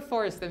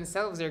 Semaphores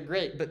themselves are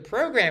great, but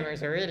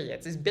programmers are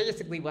idiots, is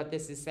basically what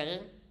this is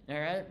saying. All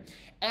right?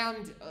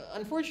 And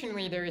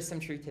unfortunately, there is some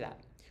truth to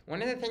that.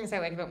 One of the things I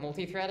like about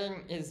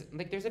multi-threading is,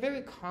 there's a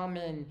very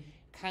common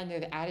kind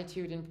of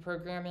attitude in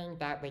programming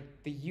that,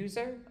 the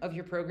user of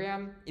your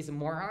program is a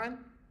moron.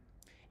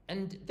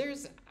 And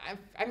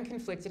I'm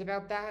conflicted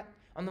about that.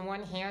 On the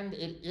one hand,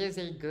 it is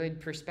a good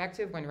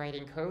perspective when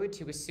writing code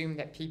to assume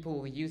that people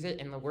will use it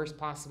in the worst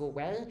possible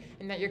way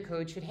and that your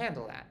code should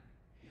handle that.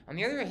 On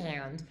the other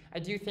hand, I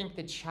do think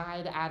the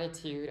chide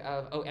attitude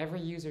of, oh,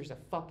 every user's a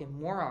fucking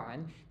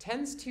moron,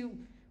 tends to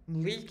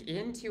leak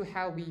into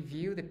how we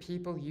view the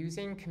people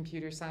using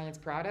computer science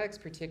products,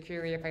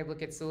 particularly if I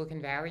look at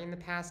Silicon Valley in the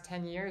past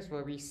 10 years,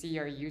 where we see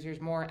our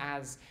users more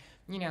as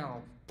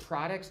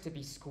products to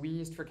be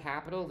squeezed for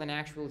capital than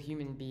actual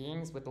human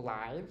beings with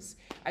lives.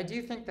 I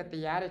do think that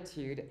the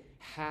attitude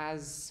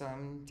has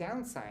some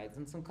downsides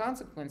and some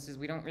consequences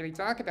we don't really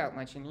talk about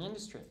much in the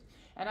industry.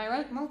 And I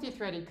like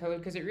multi-threaded code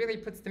because it really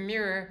puts the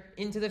mirror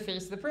into the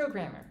face of the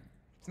programmer.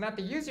 It's not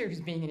the user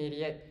who's being an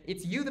idiot,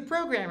 it's you, the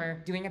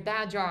programmer, doing a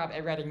bad job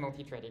at writing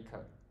multi-threaded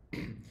code.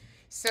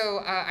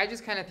 So I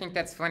just kind of think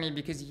that's funny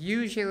because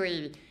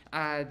usually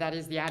that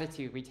is the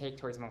attitude we take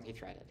towards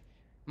multi-threaded.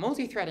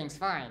 Multi-threading's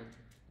fine,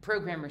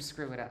 programmers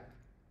screw it up,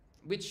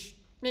 which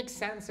makes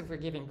sense if we're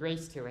giving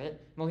grace to it.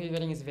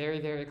 Multi-threading is very,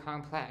 very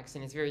complex,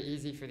 and it's very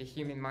easy for the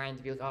human mind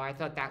to be like, oh, I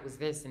thought that was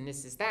this, and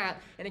this is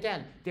that. And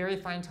again, very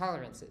fine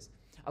tolerances.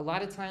 A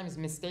lot of times,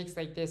 mistakes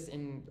like this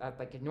in a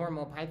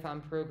normal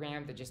Python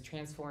program that just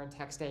transform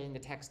text A into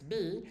text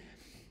B,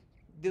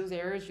 those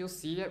errors you'll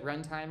see at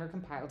runtime or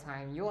compile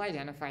time, you'll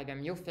identify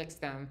them, you'll fix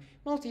them.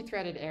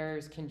 Multi-threaded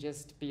errors can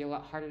just be a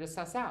lot harder to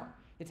suss out.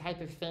 The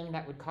type of thing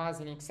that would cause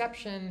an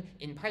exception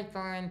in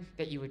Python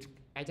that you would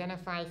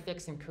identify,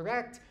 fix, and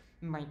correct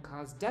might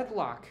cause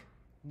deadlock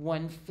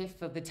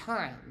 1/5 of the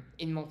time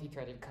in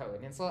multi-threaded code.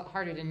 And it's a lot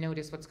harder to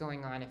notice what's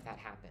going on if that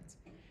happens.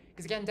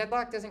 Because again,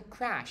 deadlock doesn't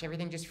crash,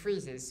 everything just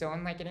freezes. So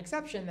unlike an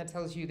exception that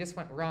tells you this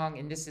went wrong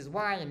and this is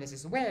why and this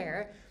is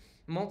where,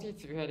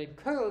 multi-threaded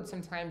code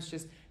sometimes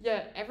just,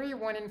 every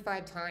 1 in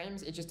 5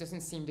 times it just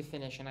doesn't seem to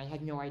finish and I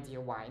had no idea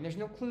why. And there's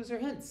no clues or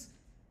hints.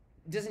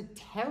 doesn't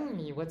tell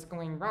me what's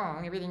going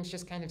wrong. Everything's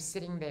just kind of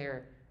sitting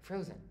there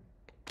frozen.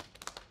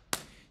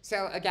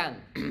 So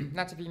again,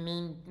 not to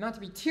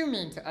be too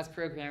mean to us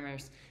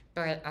programmers,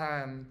 but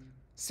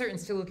certain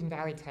Silicon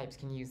Valley types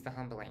can use the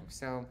humbling.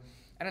 So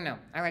I don't know.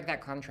 I like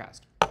that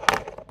contrast.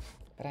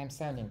 But I'm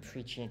sounding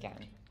preachy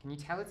again. Can you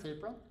tell it's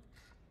April?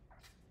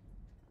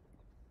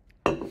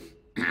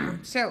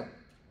 So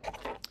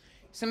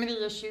some of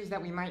the issues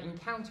that we might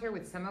encounter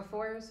with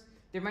semaphores,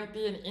 there might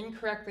be an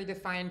incorrectly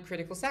defined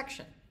critical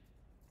section.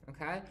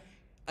 Okay?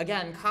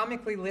 Again,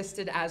 comically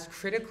listed as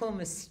critical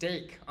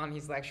mistake on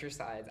these lecture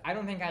slides. I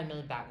don't think I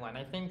made that one.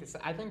 I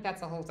think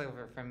that's a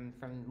holdover from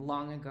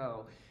long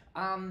ago.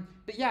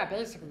 But yeah,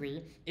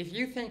 basically, if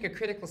you think a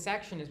critical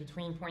section is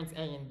between points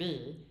A and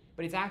B,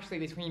 but it's actually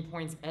between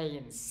points A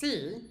and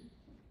C,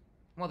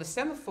 well, the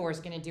semaphore is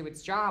going to do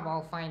its job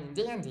all fine and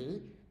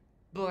dandy,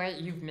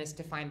 but you've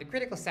misdefined the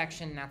critical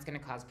section, and that's going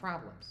to cause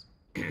problems,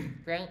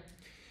 right?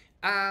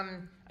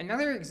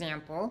 Another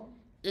example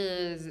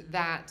is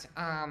that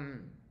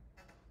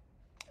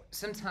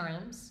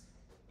sometimes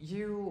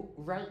you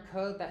write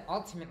code that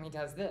ultimately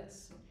does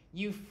this.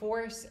 You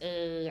force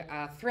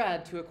a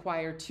thread to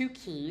acquire 2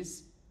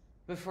 keys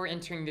before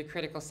entering the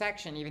critical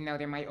section, even though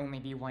there might only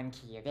be 1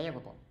 key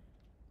available.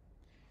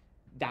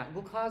 That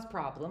will cause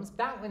problems.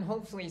 That one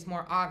hopefully is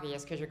more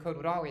obvious because your code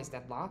would always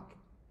deadlock.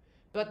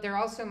 But there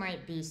also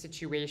might be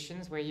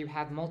situations where you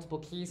have multiple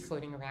keys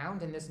floating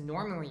around, and this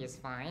normally is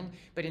fine,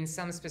 but in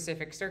some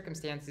specific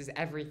circumstances,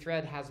 every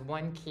thread has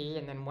 1 key,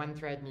 and then one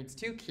thread needs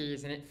 2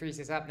 keys, and it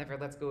freezes up, never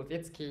lets go of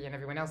its key, and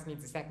everyone else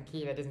needs a second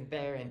key that isn't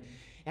there, and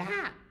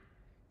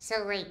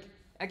So, like,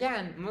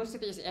 again, most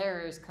of these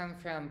errors come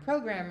from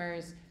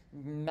programmers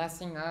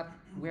messing up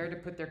where to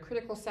put their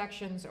critical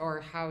sections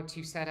or how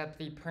to set up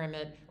the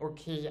permit or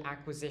key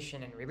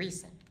acquisition and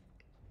releasing.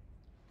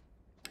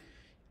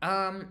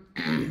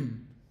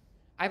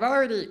 I've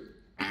already,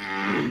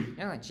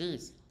 oh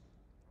geez.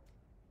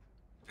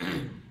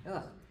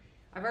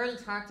 I've already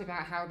talked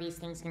about how these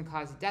things can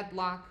cause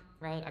deadlock,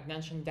 right? I've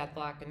mentioned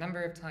deadlock a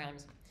number of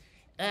times.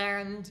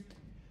 And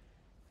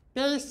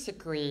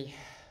basically,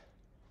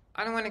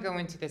 I don't want to go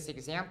into this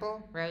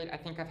example, right? I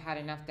think I've had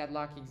enough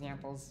deadlock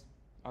examples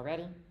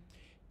already.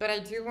 But I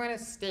do want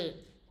to state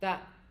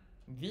that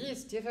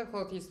these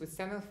difficulties with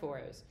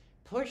semaphores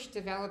push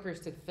developers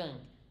to think,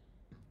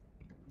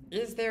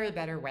 is there a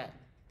better way?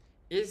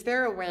 Is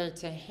there a way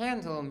to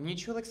handle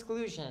mutual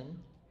exclusion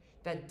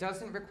that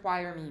doesn't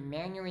require me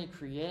manually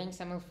creating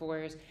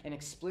semaphores and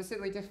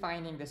explicitly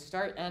defining the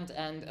start and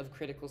end of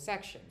critical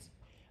sections?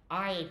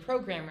 I, a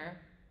programmer,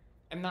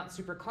 am not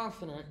super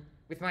confident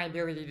with my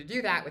ability to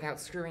do that without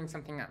screwing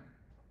something up.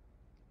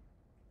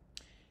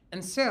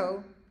 And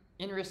so,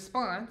 in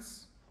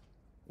response,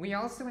 we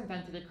also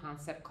invented a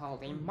concept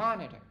called a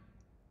monitor.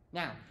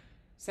 Now,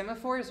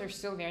 semaphores are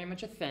still very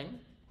much a thing,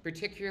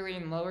 particularly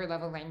in lower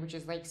level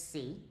languages like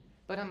C,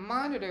 but a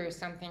monitor is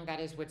something that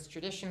is what's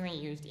traditionally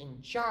used in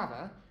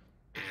Java,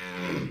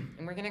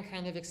 and we're going to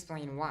kind of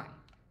explain why.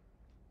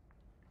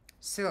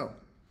 So,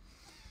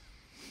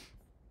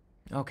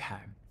 okay.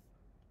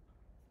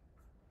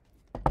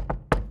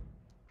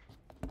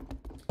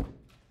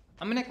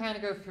 I'm going to kind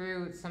of go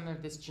through some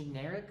of this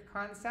generic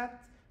concept,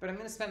 but I'm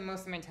going to spend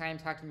most of my time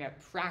talking about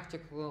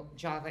practical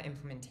Java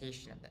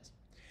implementation of this.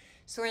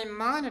 So a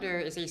monitor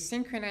is a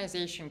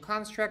synchronization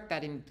construct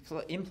that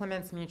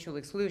implements mutual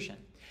exclusion.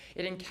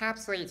 It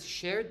encapsulates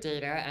shared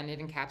data, and it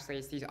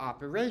encapsulates these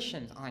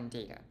operations on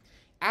data.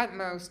 At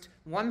most,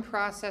 one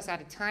process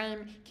at a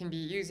time can be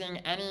using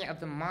any of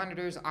the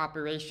monitor's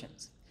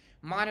operations.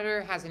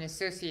 Monitor has an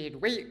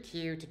associated wait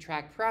queue to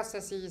track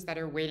processes that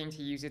are waiting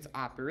to use its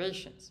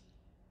operations.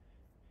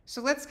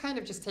 So let's kind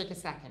of just take a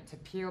second to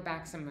peel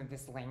back some of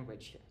this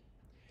language here.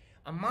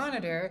 A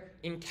monitor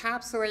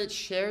encapsulates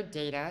shared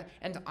data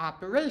and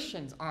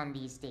operations on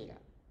these data.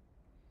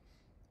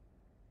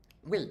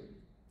 Wait.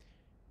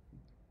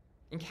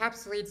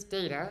 Encapsulates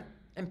data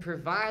and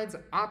provides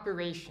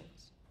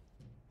operations.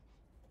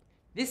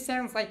 This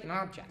sounds like an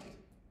object.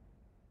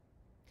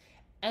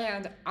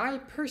 And I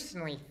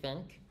personally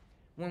think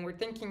when we're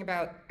thinking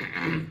about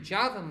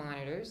Java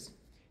monitors,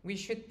 we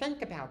should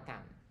think about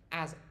them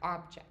as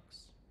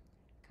objects.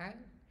 Okay?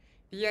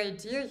 The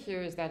idea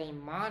here is that a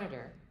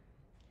monitor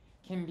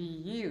can be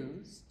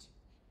used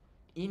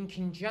in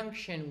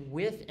conjunction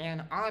with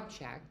an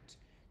object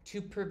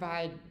to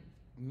provide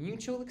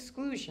mutual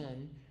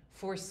exclusion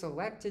for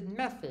selected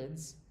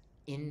methods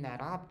in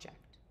that object.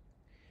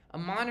 A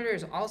monitor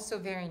is also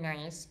very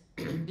nice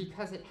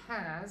because it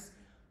has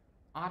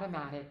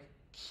automatic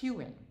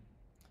queuing.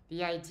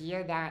 The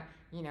idea that,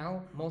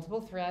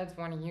 multiple threads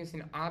want to use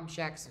an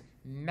object's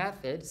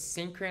method,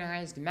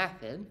 synchronized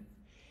method,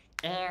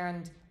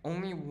 and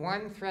only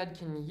one thread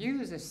can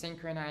use a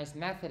synchronized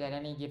method at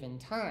any given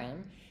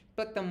time,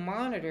 but the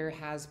monitor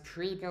has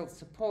pre-built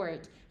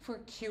support for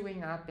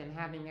queuing up and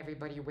having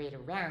everybody wait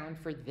around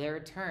for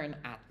their turn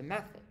at the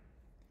method.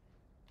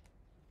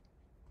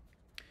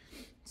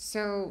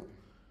 So,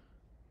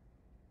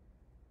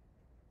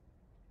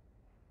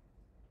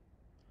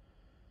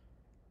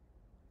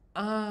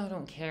 I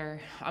don't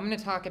care. I'm going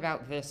to talk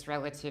about this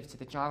relative to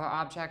the Java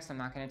objects. I'm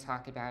not going to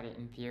talk about it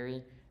in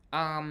theory.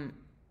 Um,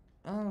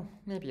 oh,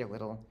 maybe a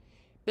little.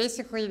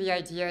 Basically, the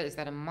idea is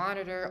that a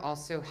monitor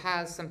also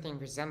has something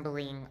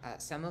resembling a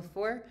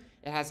semaphore.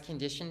 It has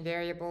condition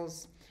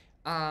variables.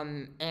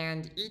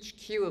 And each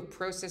queue of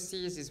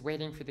processes is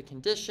waiting for the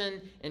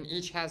condition, and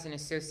each has an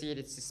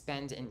associated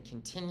suspend and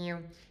continue.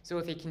 So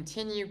if a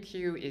continue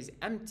queue is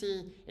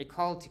empty, a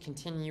call to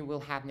continue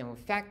will have no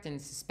effect,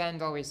 and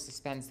suspend always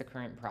suspends the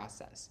current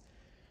process.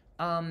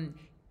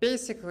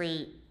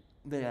 Basically,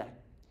 the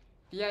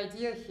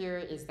idea here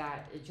is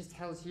that it just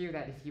tells you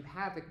that if you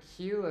have a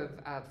queue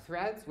of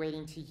threads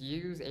waiting to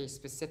use a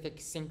specific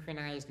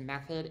synchronized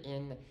method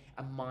in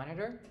a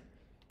monitor,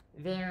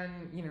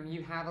 then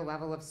you have a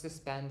level of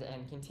suspend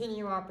and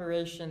continue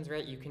operations,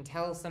 right? You can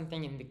tell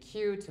something in the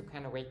queue to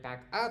kind of wake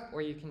back up,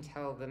 or you can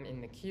tell them in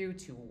the queue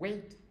to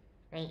wait,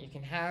 right? You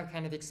can have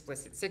kind of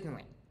explicit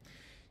signaling.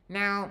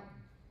 Now,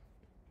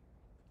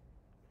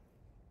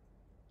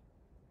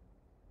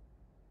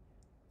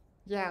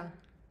 yeah.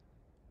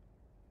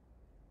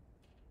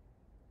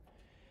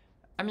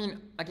 I mean,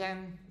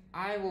 again,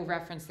 I will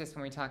reference this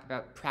when we talk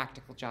about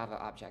practical Java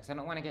objects. I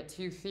don't want to get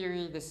too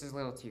theory. This is a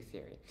little too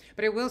theory.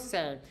 But I will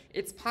say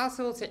it's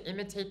possible to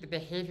imitate the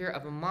behavior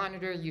of a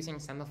monitor using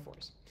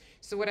semaphores.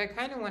 So what I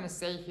kind of want to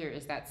say here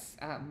is that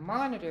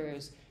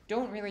monitors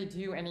don't really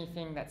do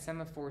anything that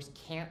semaphores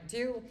can't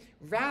do.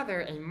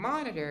 Rather, a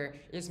monitor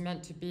is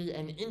meant to be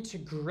an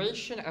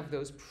integration of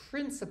those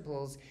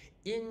principles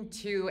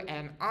into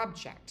an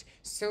object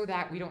so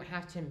that we don't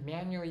have to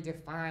manually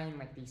define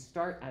like the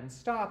start and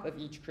stop of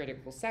each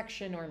critical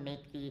section or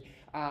make the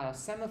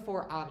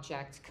semaphore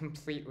object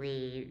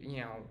completely,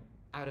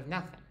 out of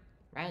nothing,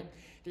 right?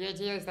 The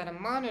idea is that a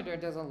monitor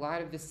does a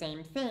lot of the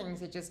same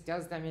things, it just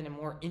does them in a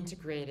more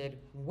integrated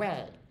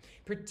way,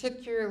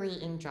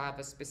 particularly in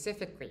Java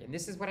specifically, and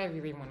this is what I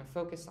really want to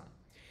focus on.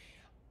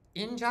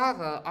 In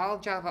Java, all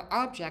Java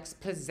objects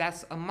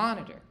possess a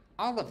monitor,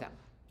 all of them.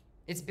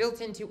 It's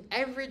built into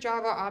every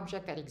Java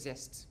object that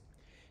exists.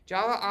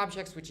 Java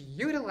objects which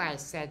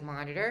utilize said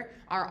monitor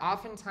are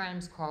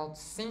oftentimes called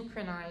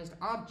synchronized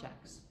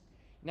objects.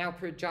 Now,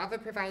 Java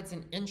provides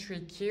an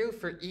entry queue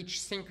for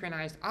each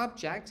synchronized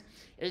object.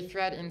 A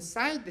thread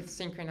inside the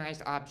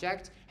synchronized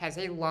object has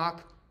a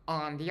lock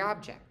on the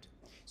object.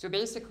 So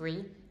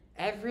basically,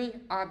 every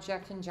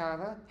object in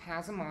Java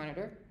has a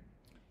monitor,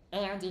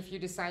 and if you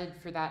decide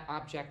for that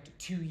object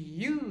to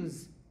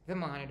use the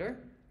monitor,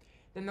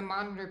 then the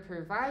monitor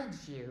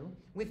provides you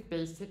with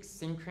basic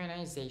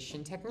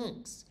synchronization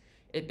techniques.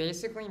 It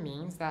basically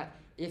means that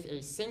if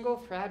a single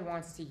thread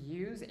wants to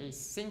use a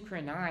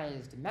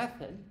synchronized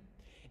method,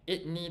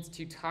 it needs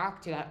to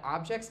talk to that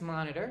object's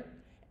monitor,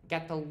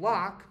 get the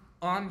lock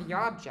on the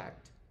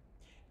object,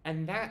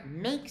 and that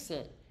makes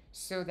it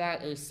so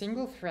that a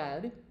single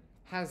thread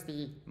has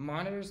the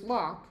monitor's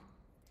lock,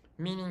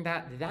 meaning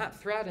that that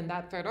thread and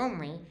that thread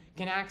only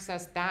can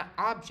access that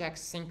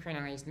object's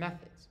synchronized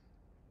methods.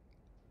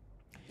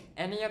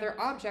 Any other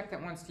object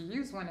that wants to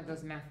use one of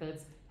those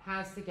methods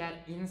has to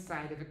get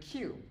inside of a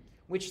queue,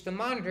 which the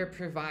monitor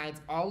provides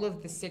all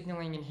of the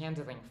signaling and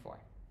handling for.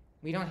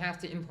 We don't have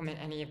to implement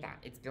any of that.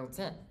 It's built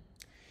in.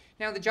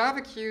 Now, the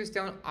Java queues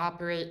don't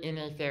operate in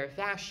a fair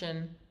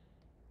fashion,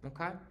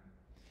 okay?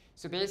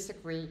 So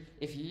basically,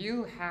 if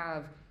you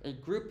have a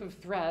group of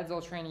threads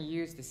all trying to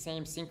use the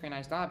same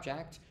synchronized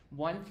object,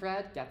 one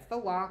thread gets the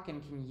lock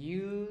and can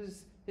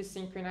use the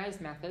synchronized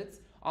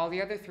methods. All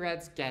the other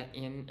threads get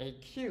in a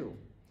queue.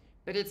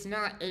 But it's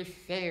not a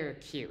fair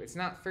queue. It's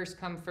not first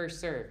come, first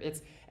serve.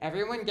 It's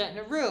everyone get in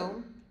a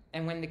room,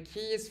 and when the key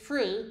is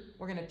free,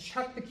 we're going to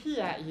chuck the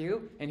key at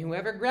you, and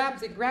whoever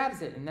grabs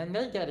it, and then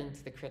they get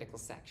into the critical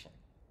section.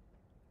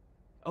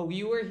 Oh,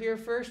 you were here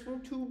first? Well,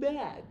 too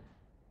bad.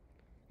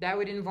 That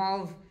would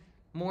involve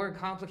more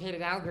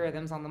complicated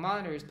algorithms on the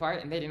monitor's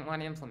part, and they didn't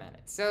want to implement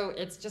it. So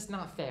it's just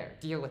not fair.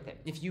 Deal with it.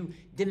 If you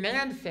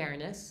demand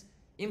fairness,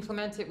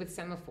 implement it with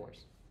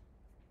semaphores.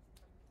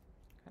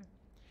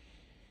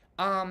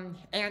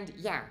 And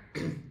yeah,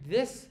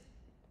 this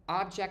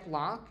object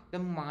lock, the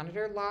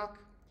monitor lock,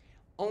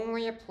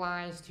 only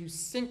applies to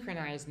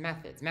synchronized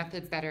methods,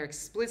 methods that are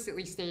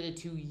explicitly stated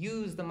to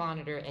use the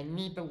monitor and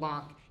need the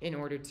lock in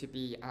order to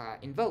be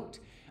invoked.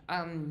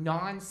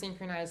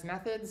 Non-synchronized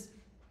methods,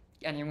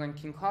 anyone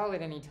can call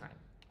at any time.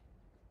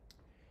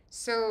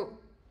 So,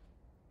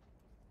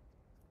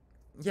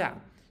 yeah,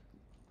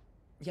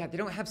 they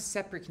don't have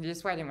separate conditions.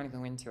 That's why I didn't want to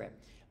go into it.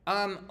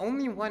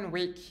 Only one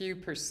wait queue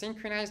per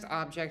synchronized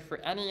object for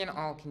any and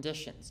all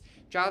conditions.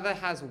 Java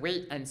has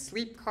wait and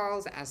sleep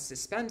calls as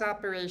suspend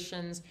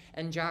operations,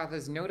 and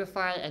Java's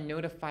notify and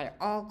notify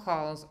all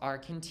calls are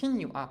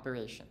continue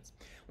operations.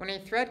 When a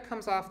thread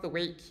comes off the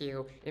wait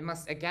queue, it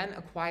must again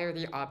acquire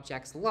the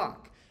object's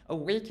lock.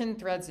 Awakened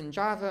threads in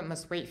Java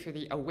must wait for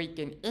the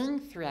awakening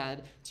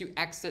thread to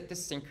exit the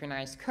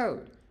synchronized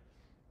code.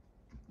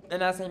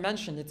 And as I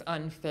mentioned, it's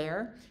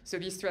unfair, so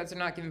these threads are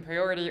not given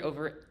priority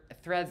over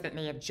threads that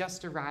may have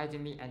just arrived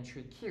in the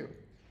entry queue.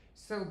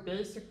 So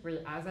basically,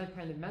 as I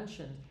kind of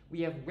mentioned,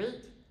 we have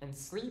wait and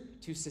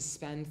sleep to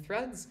suspend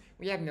threads.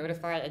 We have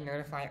notify and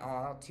notify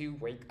all to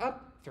wake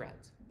up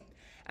threads.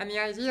 And the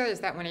idea is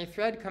that when a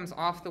thread comes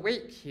off the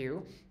wait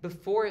queue,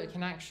 before it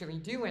can actually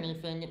do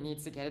anything, it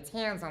needs to get its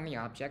hands on the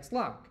object's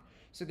lock.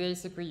 So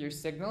basically you're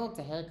signaled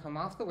to, hey, come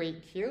off the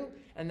wait queue,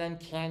 and then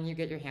can you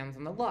get your hands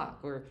on the lock?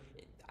 Or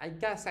I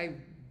guess I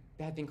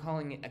have been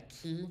calling it a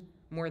key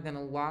more than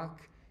a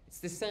lock. It's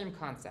the same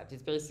concept.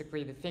 It's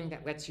basically the thing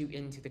that lets you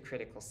into the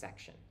critical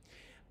section.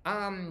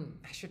 I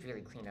should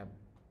really clean up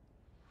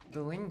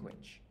the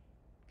language,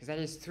 because that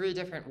is 3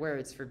 different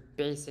words for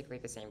basically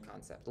the same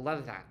concept.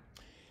 Love that.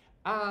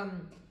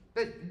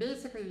 But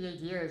basically the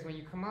idea is when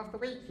you come off the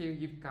wait queue,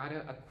 you've got to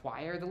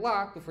acquire the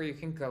lock before you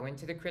can go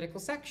into the critical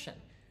section.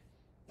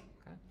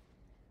 Okay.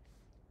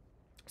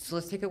 So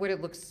let's take a look at what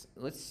it looks.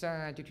 Let's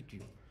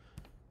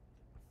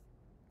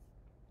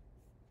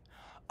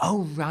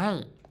Oh,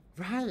 right.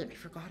 I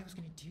forgot I was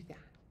going to do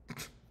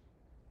that.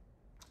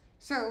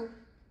 So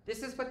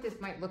this is what this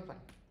might look like.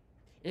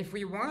 If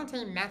we want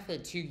a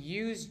method to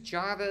use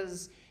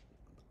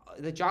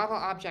the Java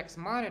object's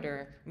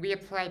monitor, we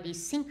apply the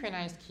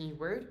synchronized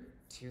keyword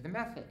to the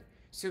method.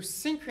 So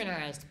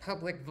synchronized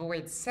public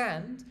void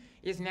send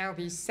is now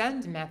the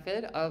send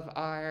method of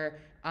our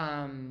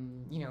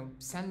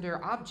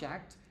sender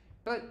object,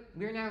 but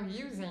we're now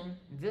using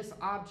this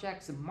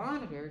object's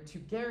monitor to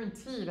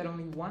guarantee that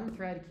only one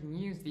thread can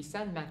use the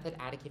send method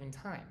at a given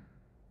time.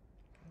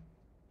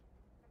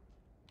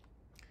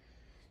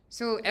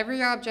 So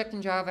every object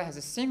in Java has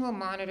a single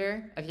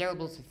monitor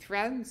available to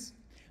threads.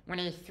 When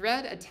a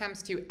thread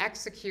attempts to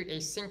execute a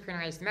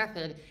synchronized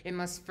method, it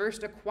must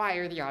first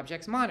acquire the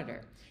object's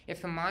monitor.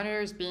 If the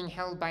monitor is being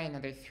held by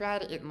another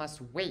thread, it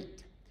must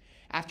wait.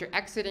 After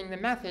exiting the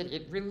method,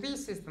 it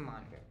releases the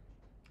monitor.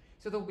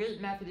 So the wait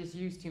method is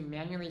used to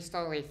manually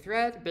stall a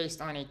thread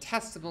based on a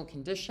testable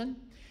condition.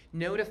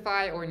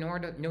 Notify or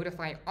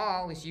notify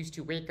all is used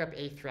to wake up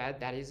a thread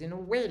that is in a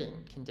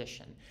waiting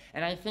condition.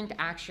 And I think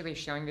actually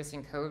showing this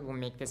in code will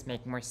make this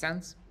make more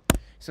sense.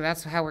 So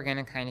that's how we're going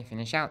to kind of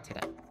finish out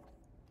today.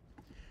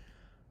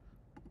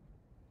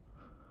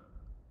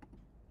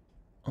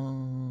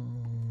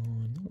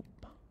 Nope.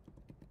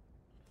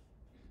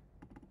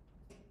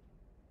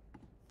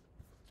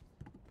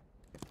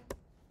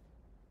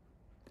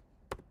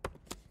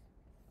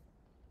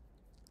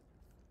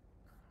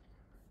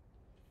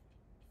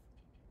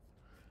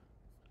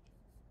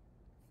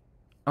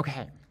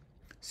 Okay,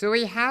 so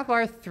we have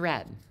our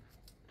thread,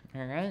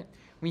 all right?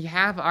 We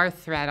have our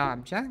thread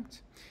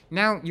object.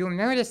 Now, you'll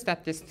notice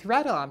that this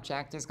thread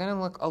object is going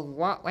to look a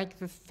lot like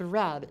the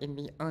thread in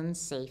the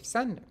unsafe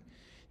sender.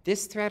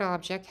 This thread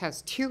object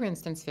has 2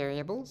 instance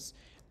variables,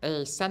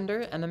 a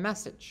sender and a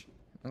message,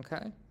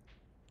 okay?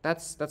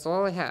 That's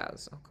all it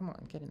has. Oh, come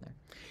on, get in there.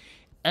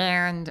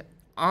 And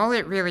all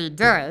it really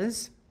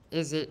does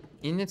is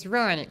in its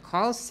run, it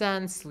calls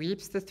send,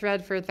 sleeps the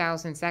thread for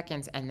 1,000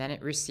 seconds, and then it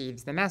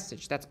receives the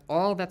message. That's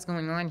all that's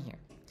going on here.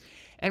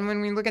 And when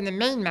we look at the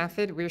main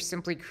method, we're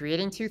simply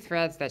creating 2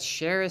 threads that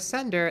share a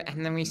sender,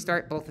 and then we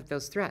start both of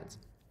those threads.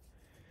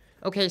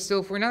 Okay, so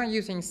if we're not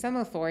using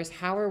semaphores,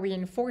 how are we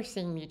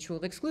enforcing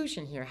mutual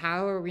exclusion here?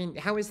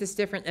 How is this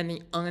different than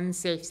the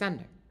unsafe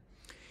sender?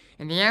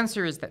 And the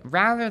answer is that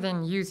rather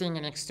than using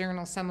an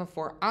external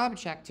semaphore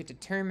object to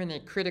determine a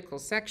critical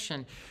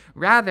section,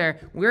 rather,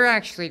 we're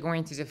actually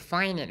going to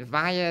define it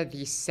via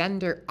the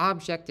sender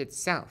object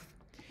itself.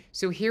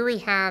 So here we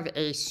have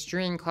a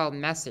string called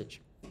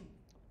message.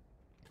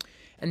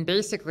 And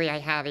basically, I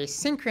have a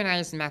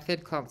synchronized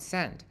method called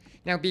send.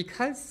 Now,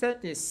 because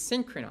send is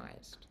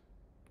synchronized,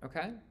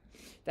 okay,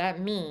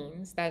 that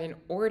means that in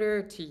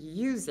order to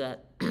use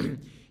it,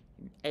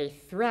 a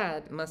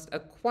thread must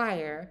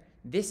acquire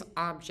this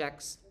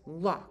object's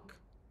lock,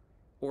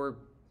 or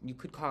you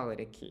could call it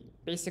a key.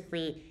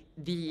 Basically,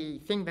 the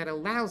thing that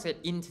allows it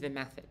into the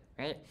method,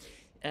 right?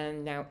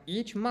 And now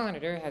each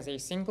monitor has a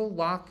single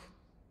lock,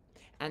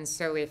 and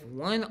so if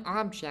one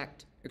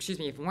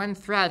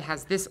thread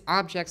has this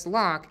object's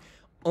lock,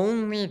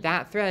 only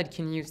that thread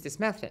can use this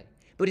method.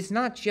 But it's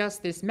not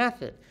just this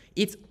method.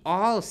 It's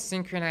all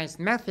synchronized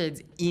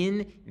methods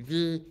in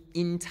the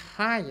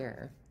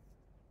entire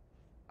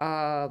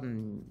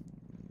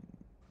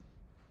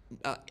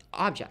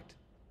object,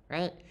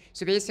 right?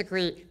 So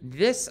basically,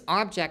 this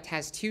object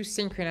has 2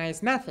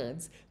 synchronized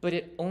methods, but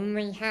it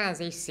only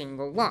has a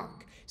single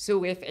lock.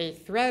 So if a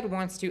thread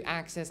wants to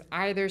access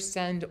either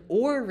send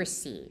or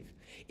receive,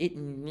 it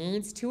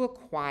needs to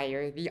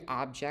acquire the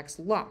object's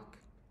lock.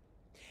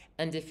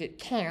 And if it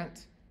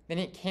can't, then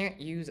it can't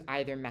use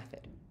either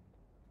method,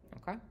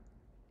 okay?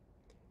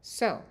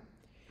 So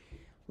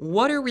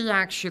what are we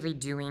actually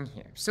doing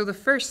here? So the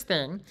first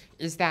thing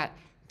is that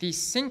the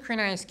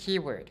synchronized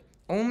keyword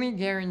only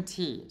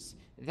guarantees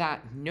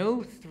that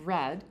no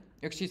thread,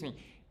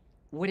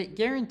 what it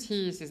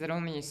guarantees is that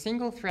only a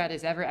single thread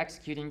is ever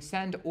executing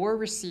send or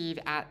receive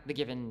at a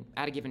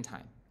given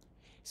time.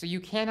 So you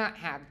cannot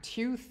have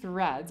 2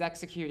 threads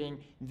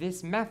executing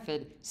this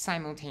method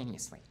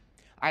simultaneously.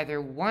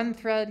 Either one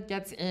thread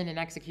gets in and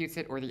executes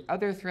it, or the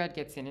other thread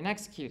gets in and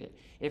executes it.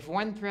 If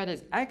one thread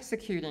is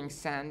executing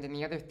send and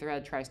the other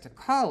thread tries to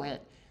call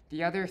it,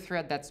 the other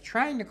thread that's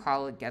trying to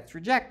call it gets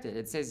rejected.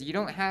 It says you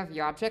don't have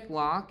the object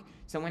lock,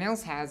 someone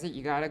else has it,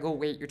 you gotta go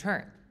wait your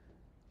turn.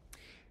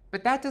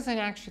 But that doesn't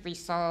actually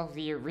solve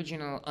the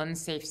original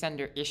unsafe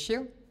sender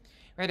issue,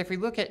 right? If we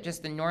look at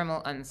just the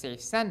normal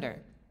unsafe sender,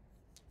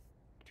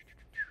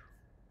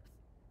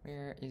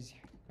 where is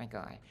my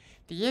guy?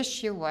 The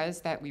issue was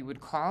that we would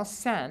call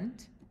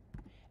send,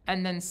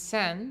 and then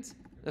send,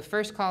 the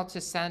first call to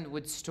send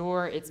would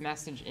store its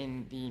message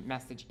in the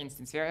message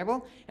instance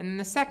variable, and then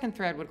the second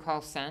thread would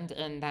call send,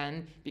 and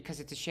then,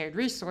 because it's a shared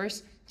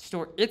resource,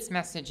 store its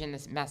message in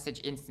this message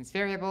instance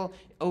variable,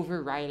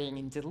 overriding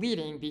and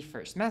deleting the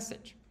first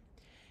message.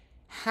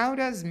 How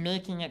does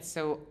making it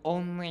so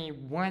only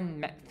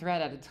one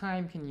thread at a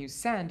time can use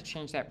send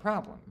change that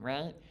problem,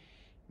 right?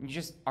 You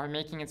just are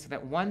making it so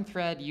that one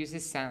thread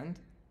uses send,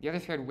 the other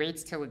thread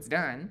waits till it's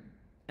done,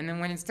 and then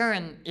when it's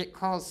done, it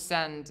calls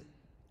send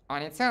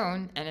on its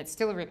own, and it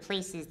still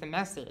replaces the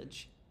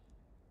message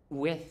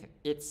with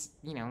its,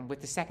 with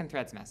the second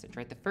thread's message,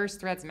 right? The first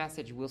thread's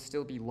message will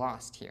still be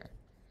lost here.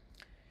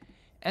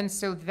 And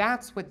so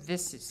that's what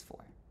this is for.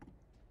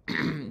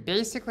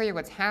 Basically,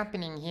 what's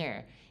happening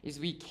here is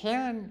we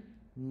can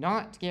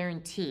not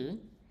guarantee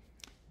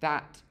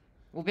that,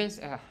 well,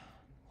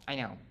 I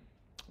know.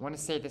 I want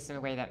to say this in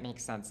a way that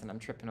makes sense, and I'm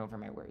tripping over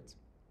my words.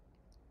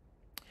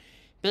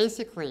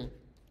 Basically,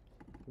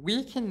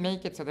 we can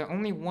make it so that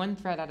only one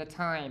thread at a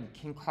time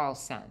can call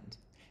send.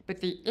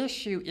 But the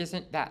issue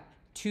isn't that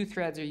two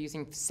threads are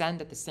using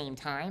send at the same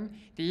time.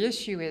 The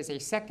issue is a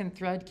second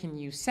thread can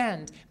use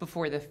send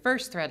before the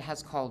first thread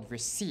has called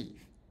receive.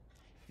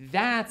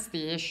 That's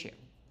the issue.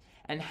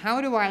 And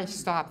how do I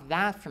stop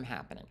that from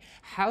happening?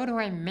 How do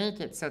I make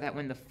it so that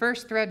when the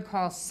first thread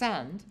calls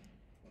send,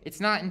 it's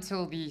not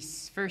until the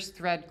first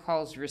thread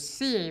calls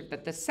receive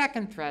that the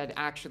second thread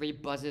actually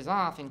buzzes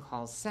off and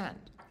calls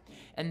send?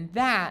 And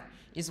that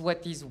is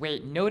what these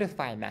wait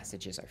notify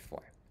messages are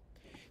for.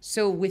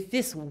 So with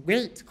this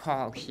wait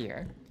call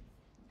here,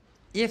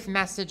 if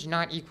message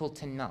not equal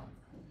to null.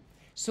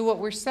 So what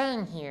we're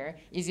saying here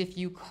is if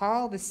you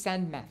call the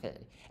send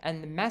method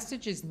and the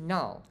message is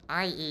null,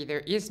 i.e.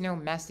 there is no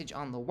message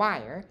on the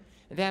wire,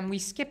 then we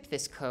skip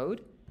this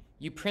code,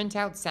 you print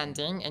out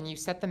sending, and you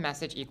set the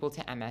message equal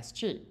to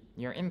MSG,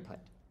 your input.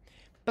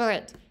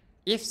 But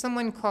if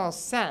someone calls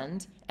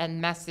send and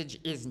message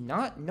is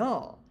not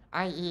null,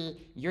 i.e.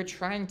 you're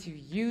trying to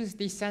use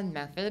the send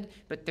method,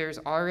 but there's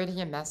already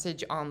a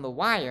message on the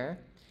wire,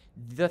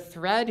 the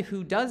thread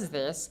who does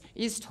this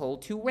is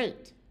told to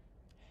wait.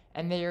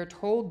 And they are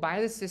told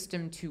by the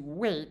system to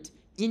wait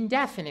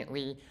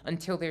indefinitely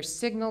until they're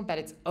signaled that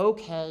it's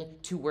okay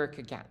to work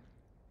again.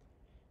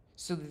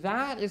 So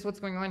that is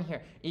what's going on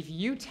here. If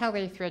you tell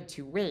a thread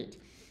to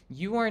wait,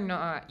 you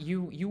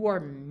are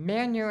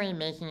manually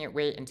making it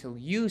wait until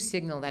you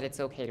signal that it's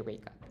okay to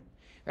wake up,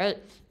 right?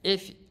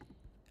 If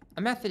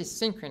a method is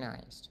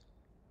synchronized,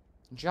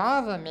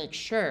 Java makes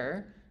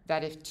sure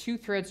that if two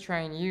threads try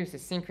and use the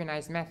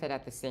synchronized method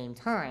at the same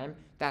time,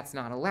 that's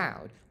not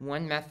allowed.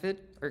 One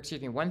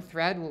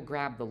thread will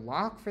grab the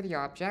lock for the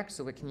object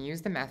so it can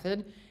use the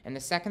method, and the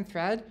second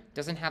thread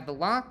doesn't have the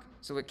lock,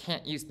 so it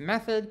can't use the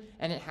method,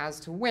 and it has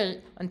to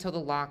wait until the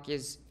lock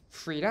is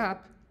freed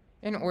up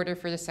in order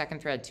for the second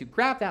thread to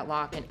grab that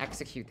lock and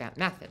execute that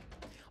method.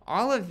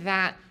 All of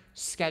that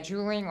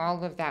scheduling,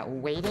 all of that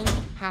waiting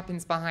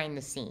happens behind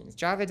the scenes.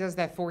 Java does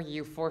that for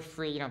you for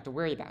free. You don't have to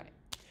worry about it.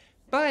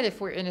 But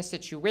if we're in a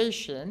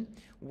situation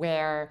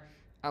where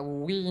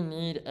we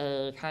need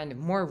a kind of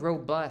more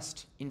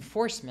robust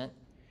enforcement,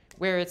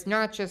 where it's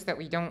not just that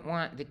we don't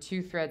want the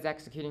two threads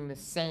executing the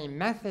same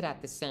method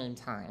at the same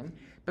time,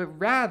 but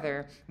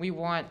rather we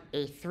want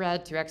a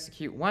thread to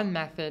execute one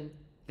method,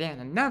 then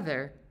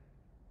another,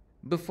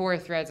 before a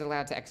thread's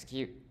allowed to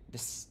execute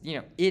this,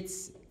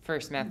 its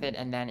first method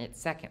and then its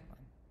second one.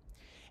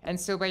 And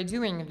so by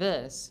doing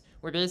this,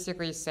 we're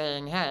basically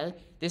saying, hey,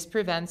 this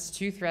prevents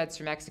two threads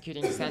from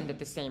executing send at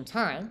the same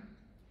time.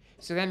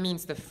 So that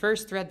means the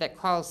first thread that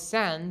calls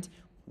send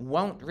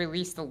won't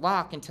release the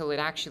lock until it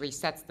actually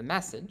sets the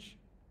message,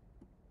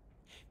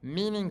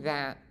 meaning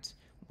that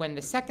when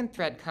the second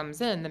thread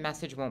comes in, the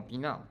message won't be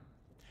null.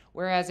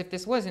 Whereas if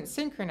this wasn't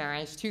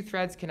synchronized, two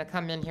threads can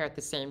come in here at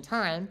the same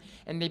time,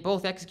 and they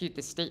both execute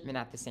the statement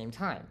at the same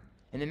time.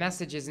 And the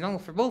message is null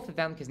for both of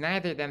them because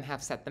neither of them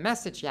have set the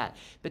message yet.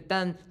 But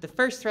then the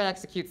first thread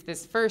executes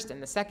this first,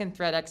 and the second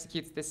thread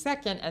executes this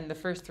second, and the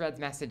first thread's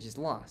message is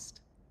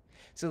lost.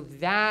 So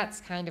that's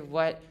kind of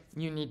what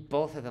you need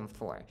both of them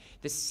for.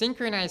 The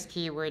synchronized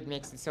keyword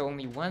makes it so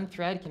only one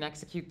thread can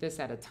execute this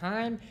at a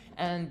time,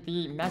 and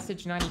the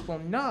message not equal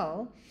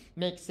null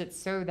makes it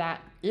so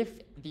that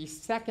if the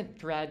second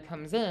thread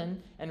comes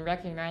in and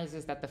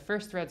recognizes that the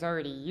first thread's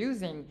already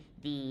using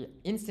the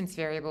instance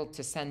variable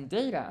to send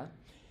data,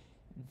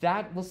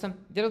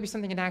 that'll be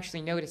something it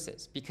actually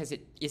notices because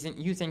it isn't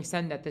using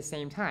send at the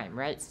same time,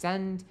 right?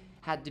 Send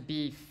had to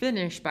be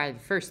finished by the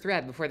first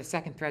thread before the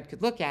second thread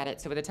could look at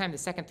it. So by the time the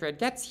second thread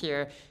gets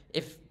here,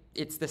 if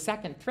it's the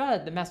second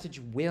thread, the message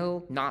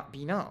will not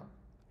be null.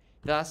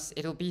 Thus,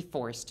 it'll be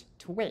forced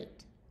to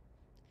wait.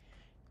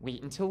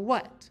 Wait until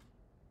what?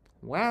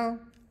 Well,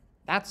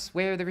 that's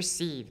where the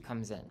receive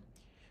comes in.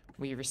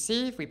 We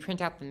receive, we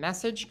print out the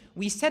message,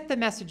 we set the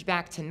message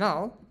back to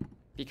null,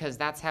 because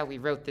that's how we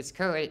wrote this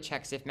code. It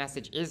checks if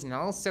message is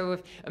null. So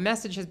if a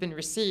message has been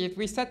received,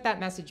 we set that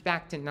message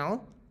back to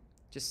null,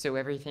 just so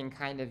everything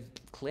kind of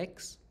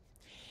clicks.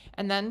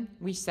 And then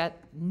we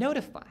set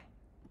notify.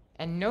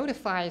 And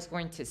notify is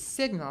going to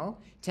signal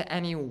to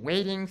any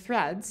waiting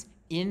threads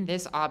in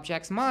this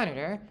object's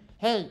monitor,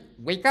 hey,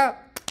 wake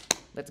up,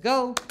 let's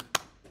go,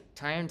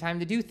 time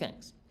to do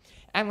things.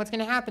 And what's going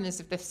to happen is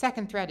if the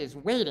second thread is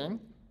waiting,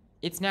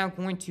 it's now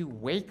going to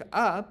wake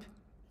up,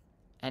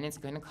 and it's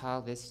going to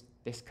call this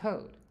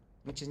code,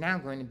 which is now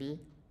going to be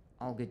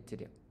all good to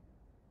do.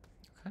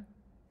 Okay?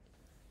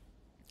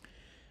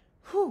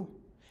 Whew.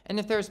 And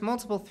if there's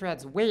multiple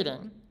threads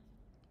waiting,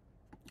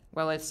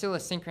 well, it's still a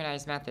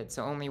synchronized method,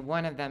 so only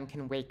one of them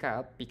can wake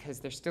up because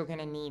they're still going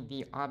to need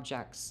the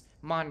object's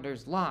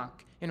monitor's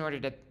lock in order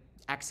to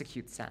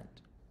execute send.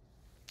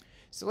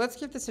 So let's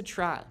give this a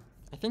try.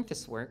 I think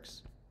this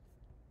works.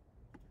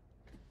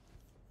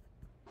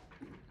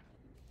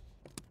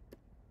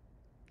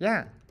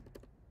 Yeah.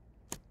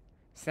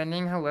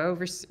 Sending hello.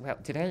 Well,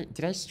 did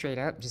I straight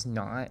up just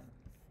not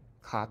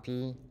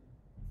copy?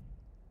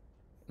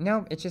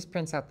 No, it just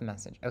prints out the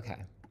message.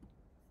 Okay.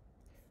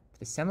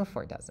 The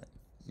semaphore doesn't.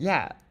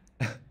 Yeah.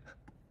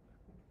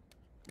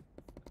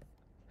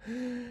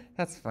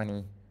 That's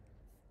funny.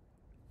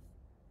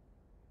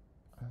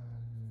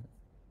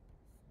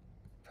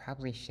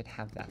 Probably should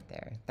have that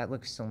there. That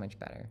looks so much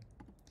better.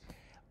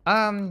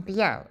 But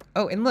yeah.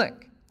 Oh, and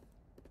look.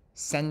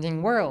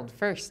 Sending world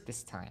first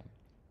this time.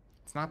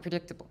 It's not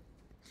predictable.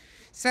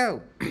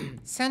 So,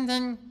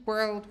 sending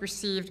world,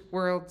 received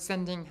world,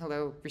 sending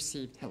hello,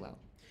 received hello.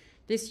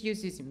 This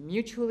uses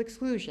mutual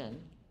exclusion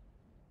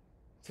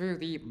through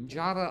the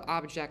Java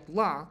object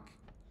lock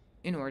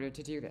in order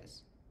to do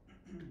this.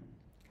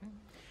 Okay.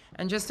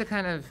 And just to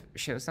kind of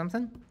show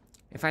something,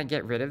 if I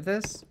get rid of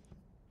this,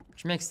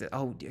 which makes it,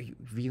 oh, are you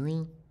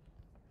really?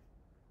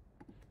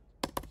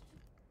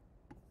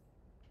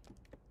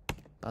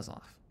 Buzz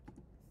off.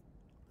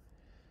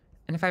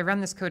 And if I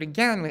run this code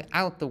again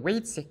without the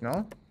wait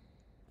signal,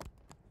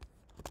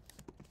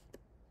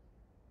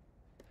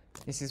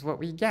 this is what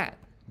we get.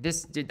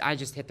 I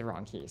just hit the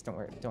wrong keys. Don't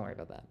worry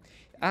about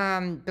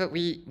that. But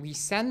we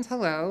send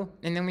hello,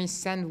 and then we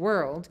send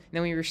world, and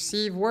then we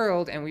receive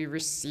world, and we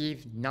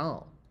receive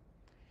null.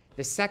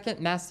 The second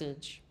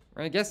message,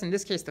 or I guess in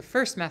this case, the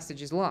first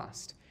message is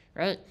lost,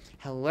 right?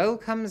 Hello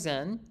comes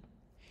in.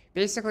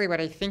 Basically, what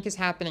I think is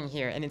happening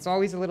here, and it's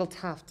always a little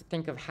tough to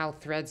think of how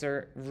threads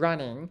are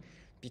running,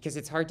 because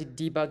it's hard to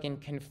debug and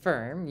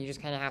confirm. You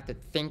just kind of have to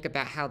think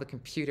about how the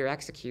computer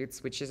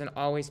executes, which isn't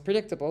always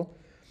predictable.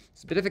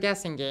 It's a bit of a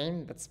guessing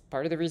game. That's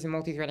part of the reason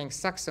multi-threading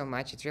sucks so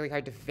much. It's really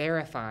hard to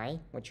verify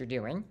what you're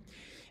doing.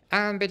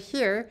 But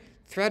here,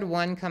 thread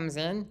 1 comes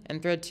in,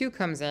 and thread 2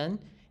 comes in,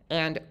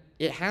 and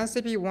it has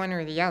to be one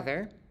or the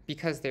other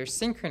because they're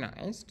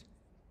synchronized.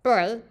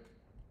 But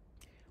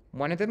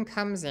one of them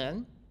comes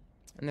in,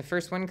 and the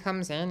first one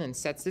comes in and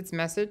sets its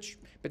message,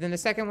 but then the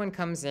second one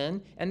comes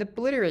in and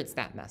obliterates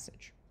that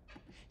message.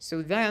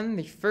 So then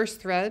the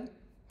first thread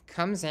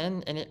comes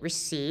in and it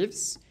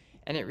receives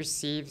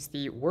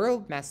the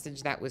world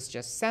message that was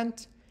just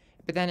sent,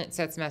 but then it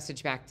sets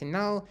message back to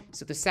null,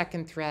 so the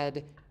second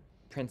thread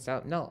prints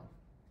out null.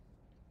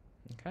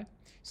 Okay?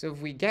 So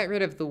if we get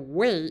rid of the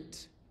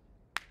wait,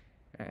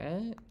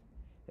 right,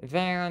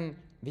 then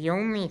the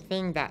only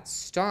thing that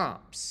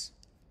stops,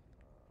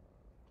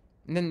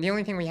 and then the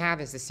only thing we have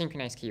is the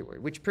synchronized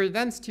keyword, which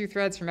prevents two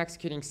threads from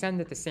executing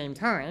send at the same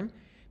time.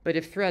 But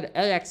if thread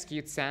A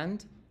executes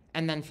send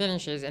and then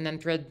finishes, and then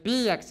thread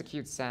B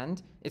executes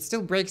send, it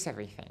still breaks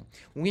everything.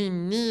 We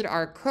need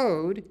our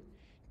code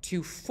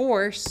to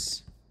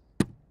force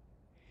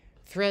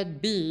thread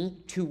B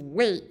to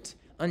wait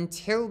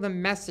until the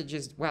message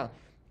is, well,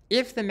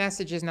 if the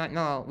message is not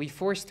null, we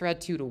force thread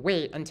 2 to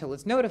wait until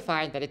it's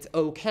notified that it's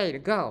okay to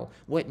go.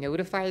 What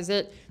notifies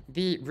it?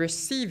 The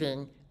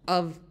receiving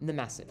of the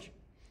message.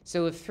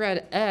 So if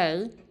thread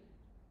A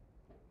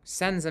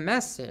sends a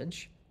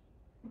message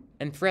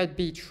and thread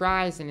B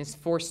tries and is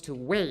forced to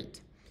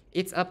wait,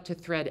 it's up to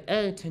thread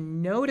A to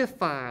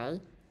notify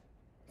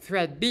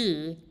thread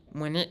B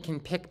when it can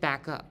pick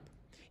back up.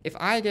 If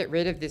I get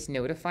rid of this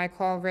notify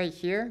call right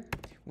here,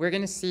 we're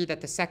going to see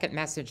that the second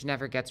message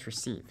never gets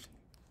received.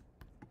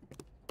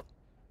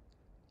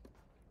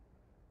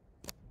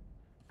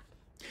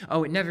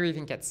 Oh, it never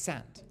even gets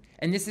sent.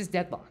 And this is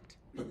deadlocked.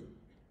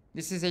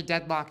 This is a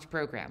deadlocked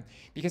program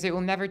because it will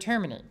never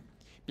terminate.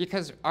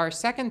 Because our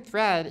second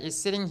thread is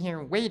sitting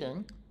here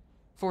waiting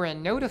for a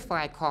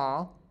notify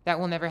call that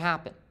will never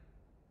happen.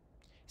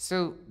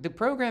 So the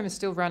program is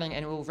still running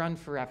and it will run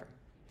forever.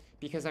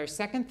 because our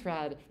second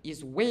thread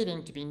is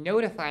waiting to be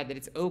notified that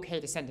it's okay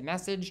to send a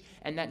message,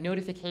 and that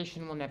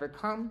notification will never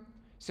come.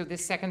 So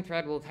this second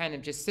thread will kind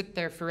of just sit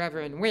there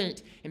forever and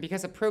wait, and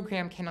because a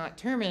program cannot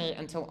terminate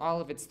until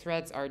all of its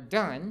threads are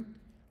done,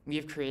 we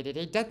have created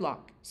a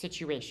deadlock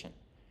situation.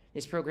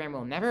 This program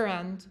will never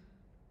end,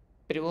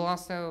 but it will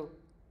also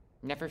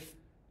never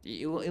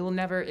it will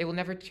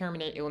never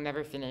terminate, it will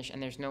never finish,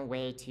 and there's no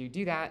way to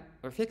do that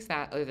or fix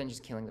that other than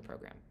just killing the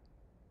program.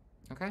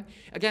 Okay?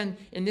 Again,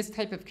 in this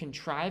type of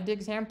contrived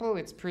example,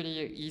 it's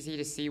pretty easy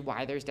to see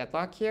why there's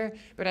deadlock here,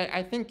 but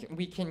I think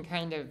we can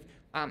kind of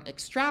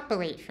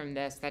extrapolate from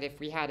this that if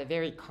we had a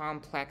very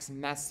complex,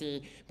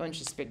 messy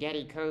bunch of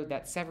spaghetti code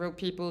that several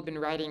people have been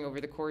writing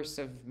over the course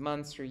of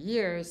months or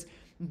years,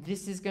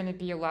 this is going to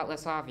be a lot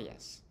less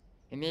obvious.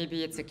 And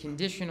maybe it's a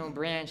conditional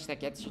branch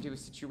that gets you to a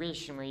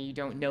situation where you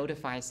don't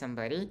notify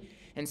somebody.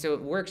 And so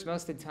it works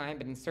most of the time,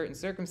 but in certain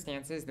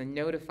circumstances, the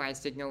notify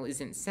signal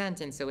isn't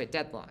sent, and so it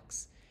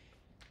deadlocks.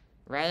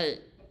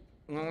 Right?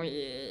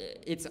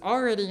 It's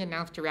already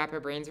enough to wrap our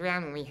brains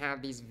around when we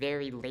have these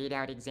very laid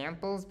out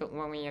examples, but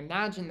when we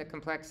imagine the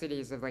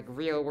complexities of like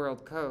real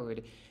world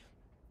code,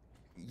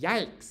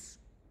 yikes.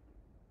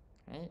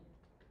 Right?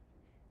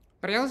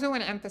 But I also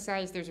want to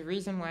emphasize there's a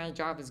reason why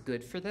Java is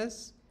good for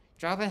this.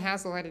 Java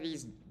has a lot of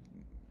these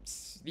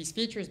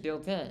features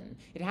built in.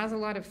 It has a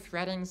lot of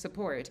threading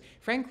support.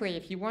 Frankly,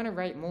 if you want to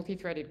write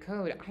multi-threaded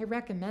code, I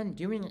recommend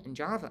doing it in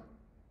Java.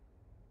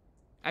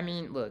 I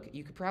mean, look,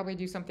 you could probably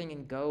do something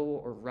in Go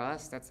or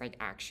Rust that's like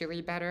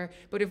actually better,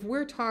 but if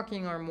we're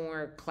talking our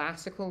more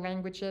classical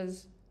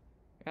languages,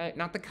 right,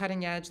 not the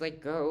cutting edge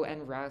like Go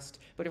and Rust,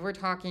 but if we're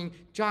talking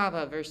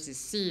Java versus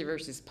C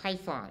versus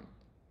Python,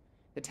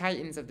 the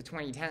titans of the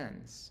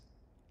 2010s,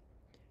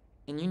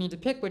 and you need to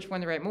pick which one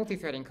to write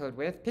multi-threading code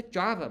with, pick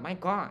Java, my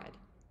God.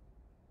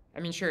 I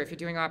mean, sure, if you're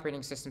doing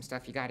operating system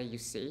stuff, you gotta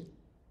use C.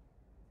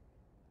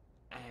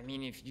 I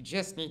mean, if you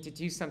just need to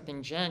do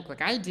something jank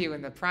like I do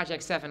in the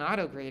Project 7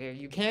 autograder,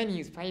 you can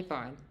use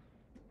Python.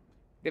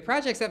 The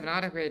Project 7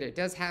 autograder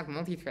does have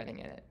multi-threading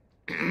in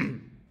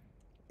it,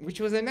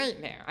 which was a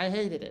nightmare. I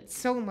hated it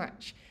so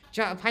much.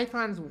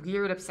 Python's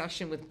weird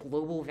obsession with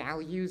global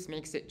values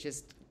makes it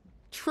just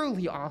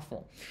truly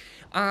awful.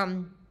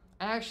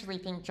 I actually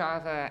think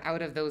Java,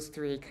 out of those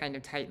three kind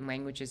of Titan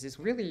languages, is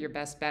really your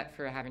best bet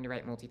for having to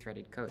write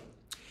multi-threaded code.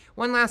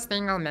 One last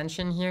thing I'll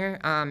mention here,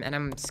 and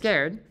I'm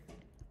scared,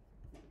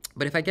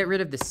 but if I get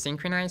rid of the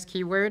synchronized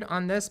keyword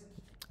on this,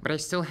 but I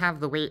still have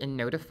the wait and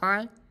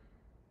notify,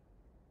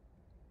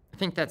 I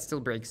think that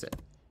still breaks it.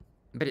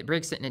 But it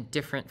breaks it in a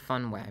different,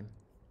 fun way.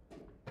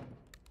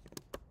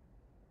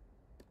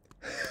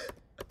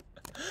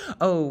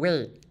 Oh,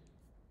 wait.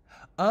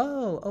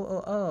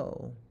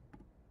 Oh.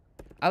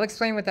 I'll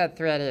explain what that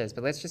thread is,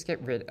 but let's just get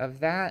rid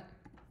of that.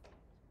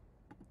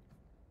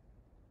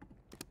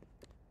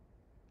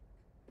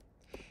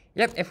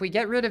 Yep, if we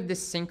get rid of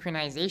this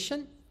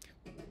synchronization,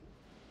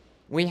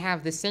 we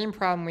have the same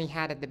problem we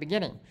had at the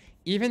beginning.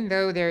 Even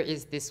though there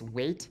is this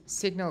wait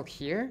signal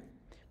here,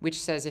 which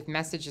says if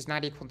message is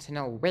not equal to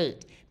null,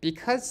 wait,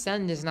 because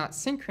send is not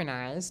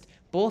synchronized,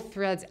 both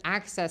threads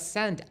access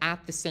send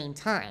at the same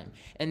time,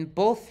 and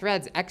both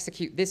threads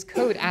execute this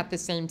code at the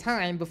same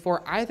time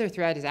before either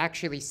thread has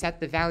actually set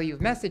the value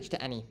of message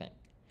to anything.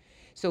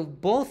 So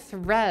both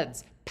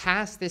threads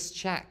pass this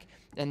check,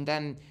 and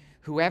then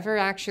whoever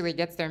actually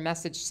gets their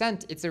message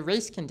sent, it's a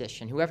race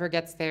condition. Whoever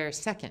gets there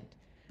second.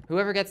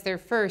 Whoever gets there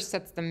first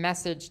sets the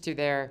message to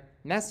their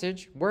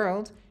message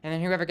world, and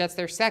then whoever gets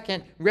there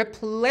second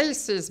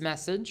replaces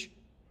message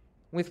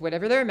with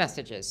whatever their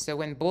message is. So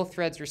when both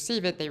threads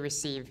receive it, they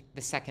receive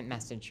the second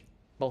message,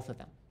 both of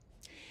them.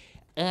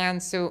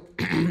 And so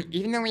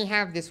even though we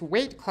have this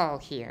wait call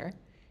here,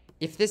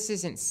 if this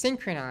isn't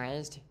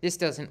synchronized, this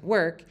doesn't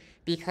work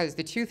because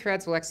the two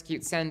threads will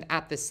execute send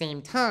at the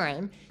same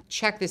time,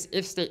 check this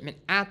if statement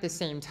at the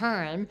same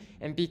time,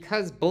 and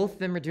because both of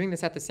them are doing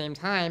this at the same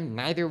time,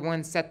 neither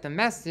one set the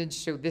message,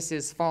 so this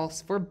is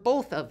false for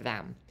both of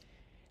them.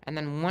 And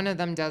then one of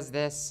them does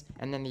this,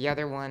 and then the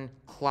other one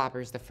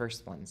clobbers the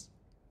first ones.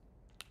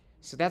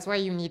 So that's why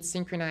you need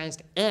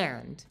synchronized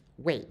and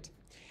wait.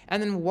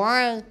 And then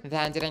why,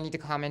 then, did I need to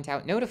comment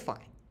out notify?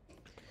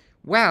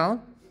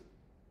 Well,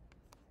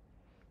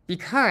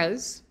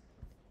 because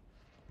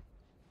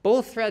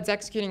both threads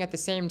executing at the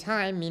same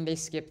time mean they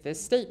skip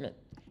this statement,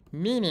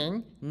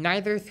 meaning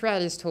neither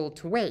thread is told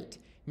to wait,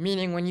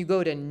 meaning when you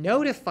go to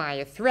notify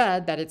a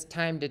thread that it's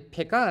time to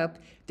pick up,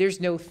 there's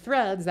no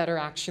threads that are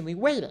actually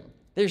waiting.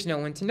 There's no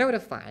one to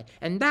notify,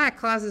 and that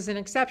causes an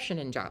exception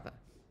in Java.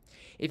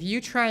 If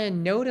you try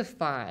and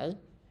notify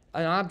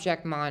an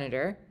object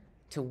monitor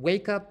to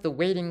wake up the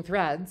waiting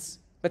threads,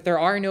 but there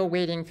are no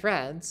waiting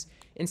threads,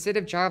 instead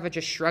of Java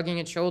just shrugging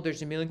its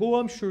shoulders and being like, oh,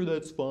 I'm sure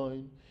that's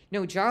fine.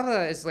 No,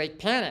 Java is like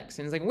panics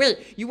and is like,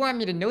 wait, you want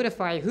me to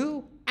notify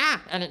who?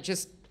 Ah, and it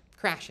just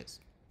crashes.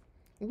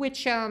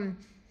 Which,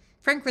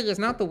 frankly, is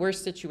not the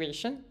worst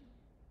situation.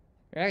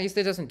 Right? At least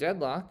it doesn't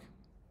deadlock.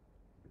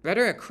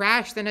 Better a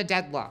crash than a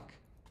deadlock.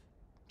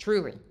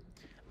 Truly.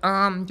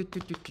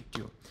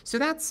 So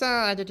that's,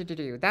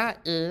 that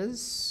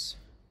is,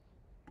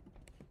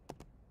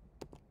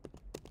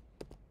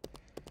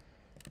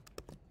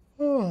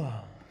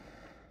 oh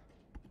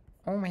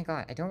my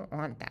god, I don't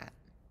want that.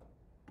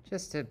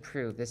 Just to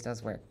prove this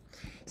does work.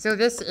 So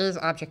this is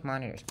object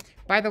monitors.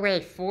 By the way,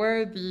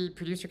 for the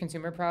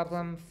producer-consumer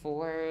problem,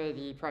 for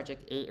the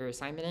project 8 or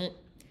assignment 8,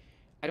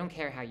 I don't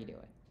care how you do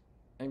it.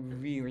 I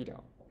really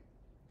don't.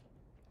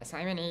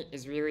 Assignment 8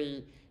 is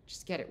really,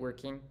 just get it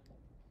working.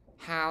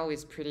 How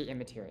is pretty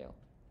immaterial,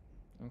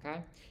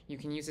 okay? You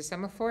can use a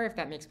semaphore if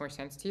that makes more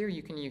sense to you.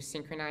 You can use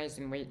synchronized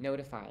and wait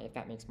notify if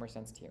that makes more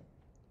sense to you.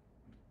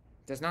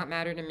 Does not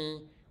matter to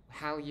me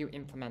how you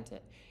implement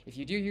it. If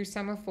you do use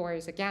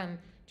semaphores, again,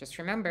 just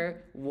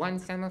remember one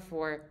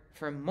semaphore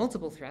for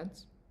multiple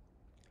threads.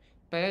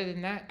 But other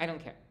than that, I don't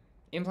care.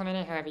 Implement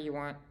it however you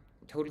want,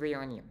 totally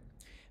on you.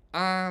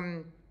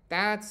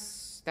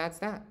 That's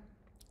that.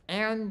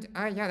 And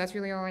yeah, that's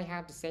really all I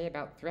have to say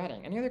about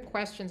threading. Any other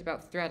questions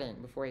about threading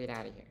before I get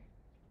out of here?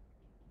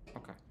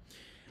 Okay.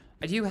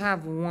 I do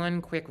have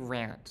one quick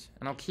rant,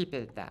 and I'll keep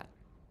it at that.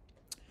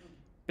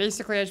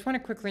 Basically, I just want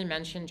to quickly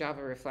mention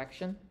Java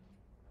reflection.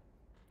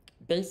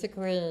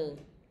 Basically,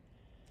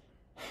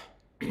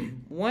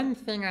 one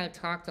thing I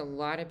talked a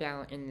lot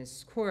about in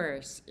this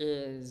course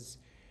is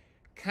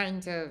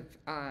kind of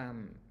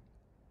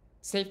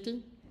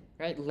safety.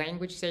 Right?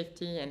 Language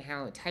safety and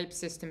how type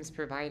systems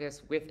provide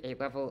us with a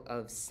level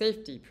of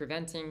safety,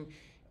 preventing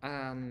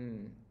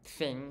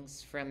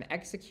things from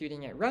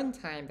executing at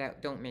runtime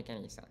that don't make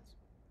any sense.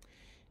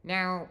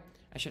 Now,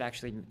 I should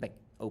actually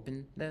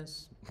open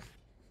this.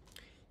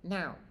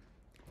 Now,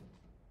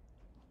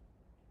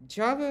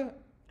 Java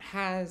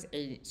has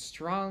a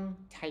strong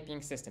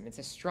typing system. It's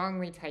a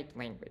strongly typed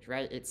language,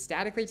 right? It's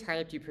statically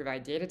typed. You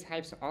provide data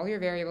types to all your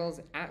variables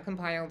at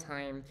compile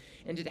time,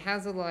 and it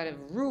has a lot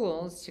of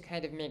rules to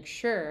kind of make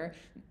sure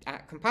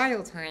at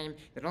compile time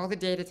that all the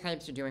data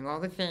types are doing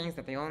all the things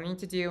that they all need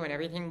to do and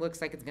everything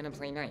looks like it's going to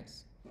play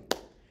nice.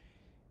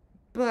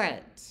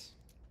 But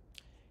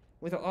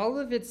with all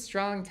of its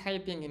strong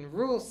typing and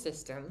rule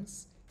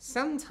systems,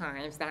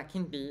 sometimes that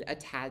can be a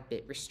tad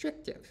bit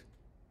restrictive,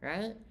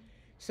 right?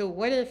 So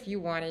what if you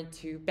wanted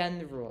to bend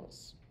the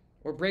rules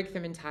or break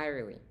them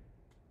entirely?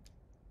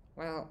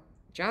 Well,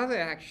 Java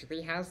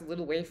actually has a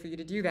little way for you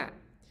to do that,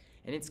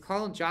 and it's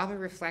called Java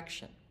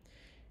Reflection.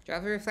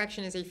 Java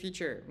Reflection is a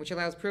feature which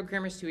allows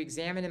programmers to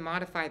examine and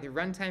modify the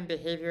runtime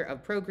behavior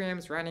of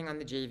programs running on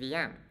the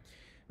JVM.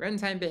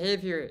 Runtime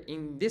behavior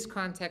in this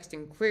context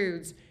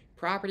includes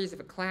properties of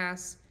a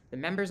class, the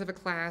members of a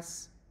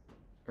class,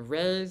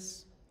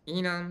 arrays,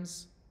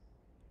 enums.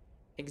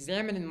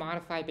 Examine and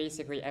modify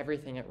basically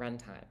everything at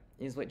runtime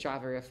is what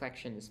Java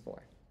Reflection is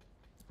for,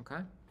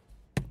 okay?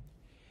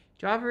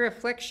 Java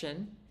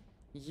Reflection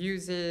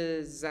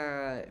uses,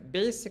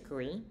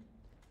 basically,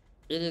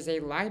 it is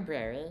a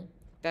library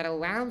that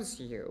allows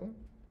you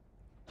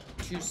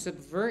to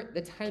subvert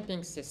the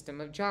typing system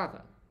of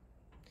Java.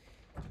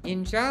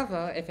 In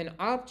Java, if an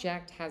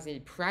object has a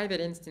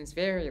private instance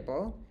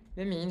variable,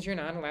 that means you're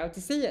not allowed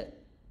to see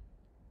it.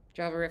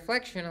 Java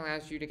Reflection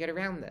allows you to get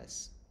around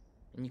this.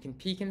 And you can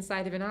peek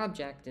inside of an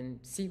object and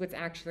see what's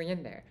actually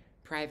in there,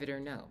 private or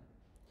no.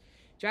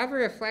 Java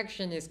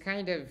Reflection is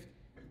kind of,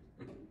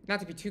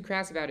 not to be too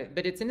crass about it,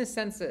 but it's in a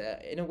sense,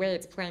 in a way,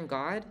 it's playing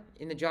God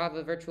in the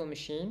Java virtual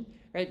machine,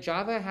 right?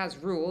 Java has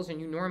rules,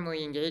 and you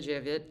normally engage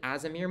with it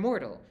as a mere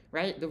mortal,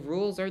 right? The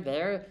rules are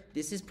there.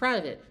 This is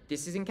private.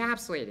 This is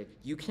encapsulated.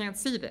 You can't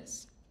see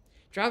this.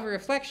 Java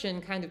Reflection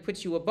kind of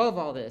puts you above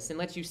all this and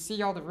lets you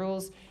see all the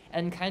rules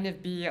and kind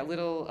of be a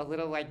little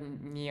like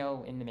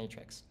Neo in the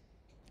Matrix.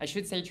 I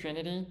should say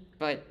Trinity,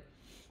 but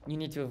you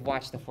need to have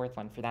watched the fourth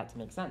one for that to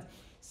make sense.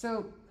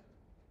 So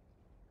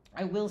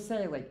I will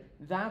say,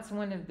 that's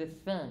one of the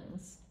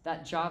things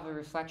that Java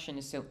Reflection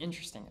is so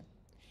interesting in.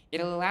 It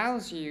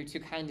allows you to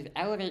kind of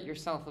elevate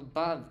yourself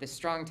above the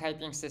strong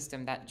typing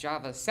system that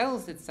Java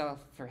sells itself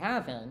for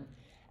having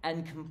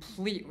and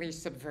completely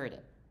subvert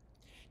it.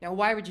 Now,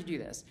 why would you do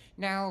this?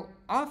 Now,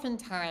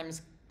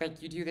 oftentimes,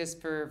 you do this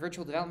for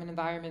virtual development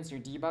environments or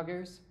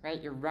debuggers,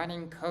 right? You're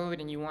running code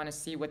and you want to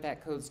see what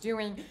that code's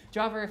doing.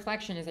 Java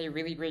Reflection is a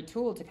really great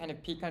tool to kind of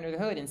peek under the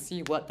hood and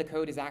see what the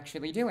code is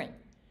actually doing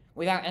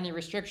without any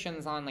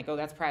restrictions on oh,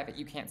 that's private,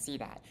 you can't see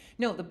that.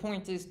 No, the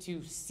point is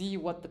to see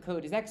what the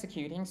code is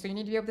executing, so you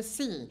need to be able to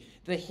see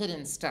the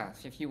hidden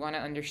stuff if you want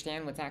to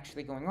understand what's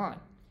actually going on.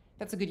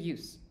 That's a good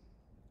use.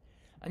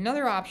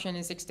 Another option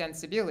is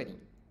extensibility.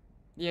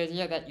 The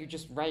idea that you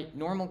just write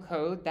normal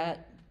code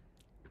that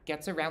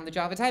gets around the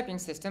Java typing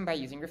system by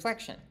using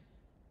reflection.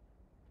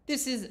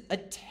 This is a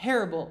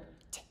terrible,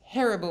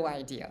 terrible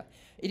idea.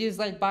 It is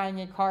like buying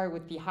a car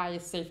with the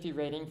highest safety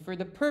rating for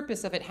the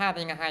purpose of it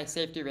having a high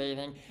safety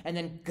rating and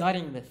then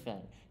gutting the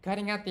thing,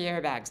 gutting out the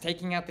airbags,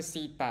 taking out the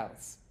seat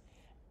belts.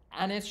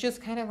 And it's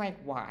just kind of like,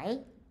 why?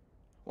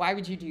 Why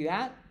would you do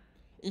that?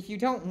 If you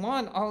don't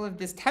want all of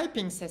this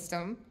typing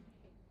system,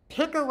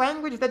 pick a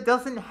language that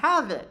doesn't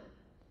have it,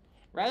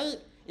 right?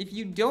 If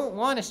you don't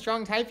want a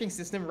strong typing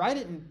system, write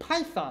it in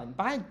Python,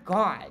 by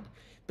God.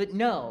 But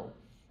no,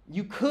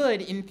 you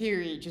could, in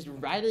theory, just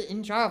write it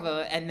in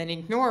Java and then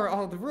ignore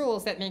all the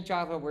rules that make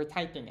Java worth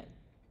typing in.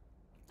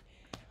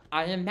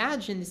 I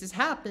imagine this has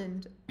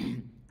happened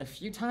a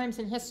few times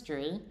in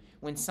history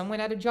when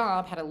someone at a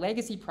job had a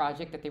legacy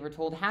project that they were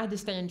told had to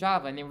stay in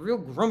Java, and they were real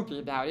grumpy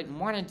about it and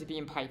wanted to be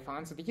in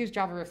Python, so they used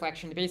Java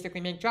Reflection to basically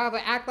make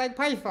Java act like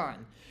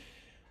Python,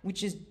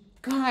 which is,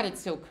 God,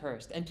 it's so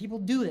cursed. And people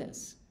do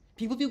this.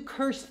 People do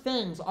cursed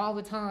things all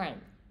the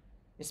time,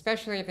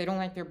 especially if they don't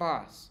like their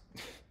boss.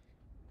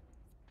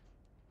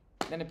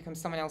 Then it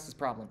becomes someone else's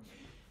problem.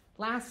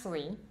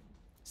 Lastly,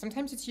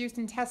 sometimes it's used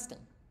in testing.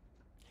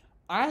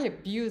 I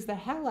abuse the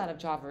hell out of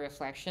Java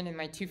Reflection in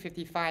my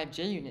 255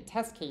 JUnit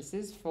test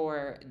cases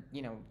for,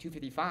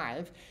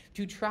 255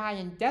 to try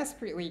and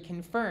desperately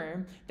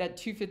confirm that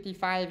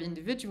 255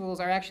 individuals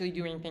are actually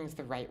doing things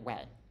the right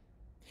way,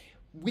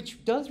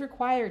 which does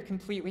require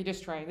completely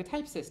destroying the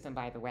type system,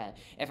 by the way.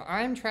 If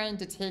I'm trying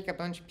to take a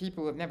bunch of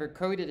people who have never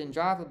coded in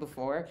Java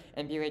before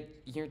and be like,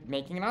 you're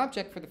making an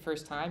object for the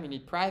first time, you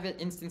need private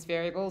instance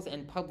variables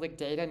and public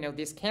data, no,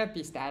 this can't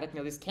be static,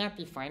 no, this can't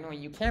be final,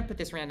 and you can't put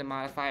this random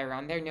modifier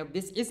on there, no,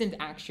 this isn't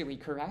actually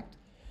correct.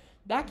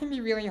 That can be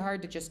really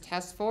hard to just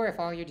test for if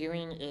all you're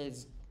doing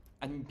is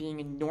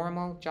being a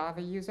normal Java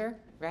user,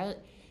 right?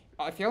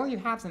 If all you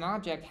have is an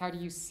object, how do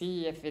you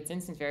see if its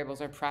instance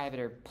variables are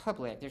private or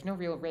public? There's no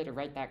real way to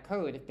write that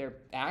code. If they're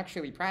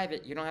actually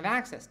private, you don't have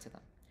access to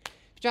them.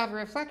 Java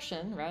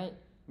Reflection, right?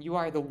 You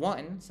are the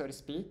one, so to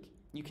speak.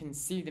 You can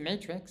see the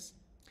matrix.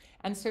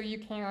 And so you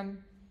can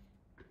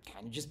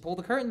kind of just pull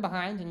the curtain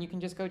behind, and you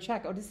can just go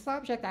check, oh, does this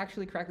object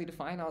actually correctly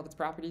define all of its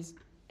properties?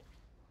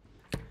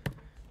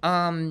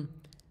 I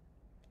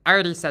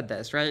already said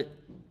this, right?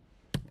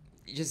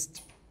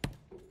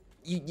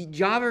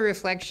 Java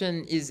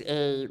Reflection is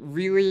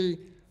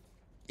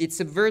it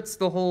subverts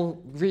the whole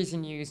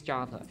reason you use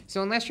Java.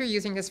 So unless you're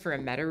using this for a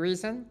meta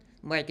reason,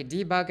 like a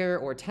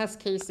debugger or test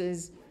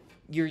cases,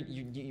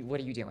 what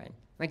are you doing?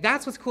 Like,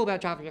 that's what's cool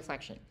about Java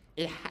Reflection.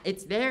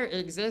 It's there, it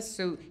exists,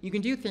 so you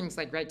can do things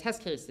like write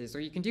test cases, or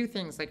you can do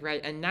things like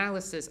write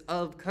analysis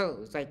of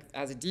codes, like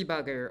as a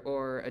debugger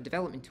or a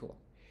development tool.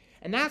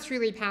 And that's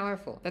really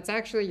powerful. That's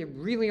actually a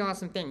really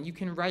awesome thing. You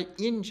can write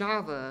in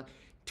Java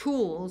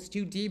tools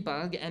to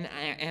debug and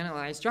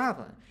analyze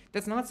Java.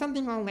 That's not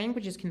something all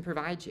languages can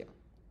provide you.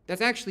 That's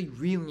actually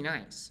really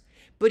nice.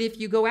 But if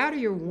you go out of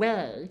your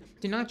way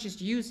to not just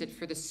use it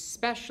for the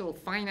special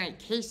finite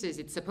cases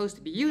it's supposed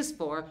to be used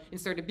for and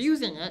start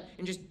abusing it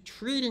and just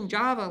treating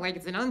Java like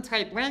it's an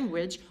untyped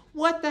language,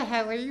 what the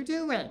hell are you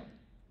doing?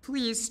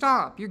 Please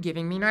stop. You're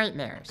giving me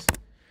nightmares.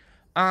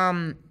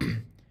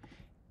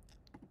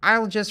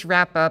 I'll just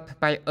wrap up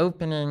by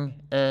opening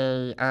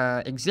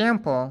an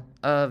example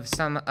of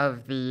some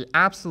of the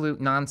absolute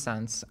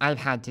nonsense I've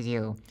had to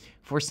do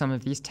for some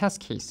of these test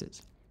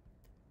cases.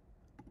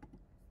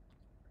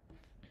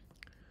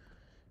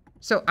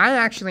 So I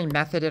actually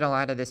methoded a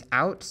lot of this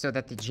out so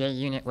that the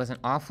JUnit wasn't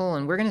awful,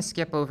 and we're going to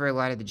skip over a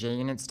lot of the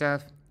JUnit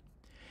stuff.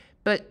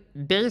 But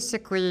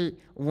basically,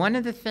 one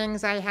of the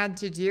things I had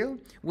to do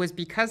was,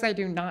 because I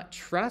do not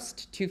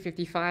trust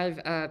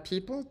 255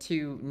 people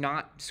to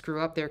not screw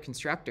up their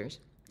constructors,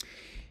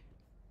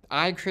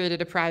 I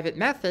created a private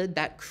method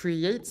that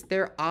creates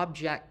their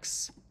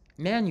objects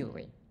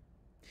manually.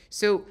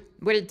 So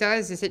what it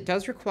does is it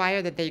does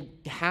require that they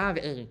have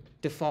a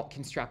default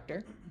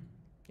constructor.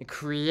 It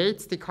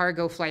creates the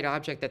cargo flight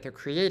object that they're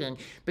creating,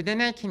 but then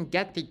I can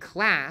get the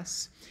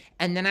class,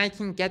 and then I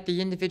can get the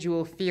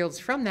individual fields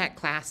from that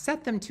class,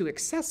 set them to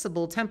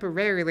accessible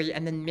temporarily,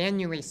 and then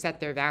manually set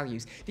their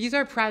values. These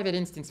are private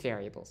instance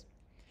variables.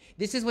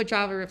 This is what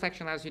Java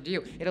Reflection allows you to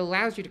do. It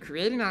allows you to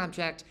create an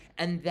object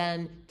and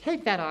then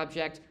take that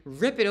object,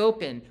 rip it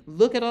open,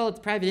 look at all its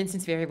private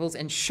instance variables,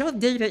 and shove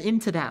data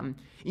into them,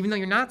 even though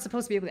you're not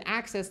supposed to be able to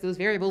access those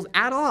variables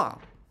at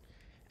all.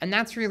 And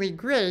that's really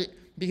great,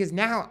 because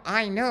now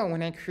I know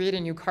when I create a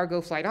new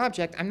cargo flight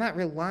object, I'm not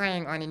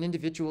relying on an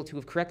individual to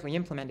have correctly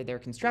implemented their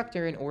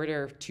constructor in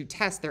order to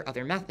test their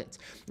other methods,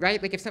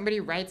 right? Like if somebody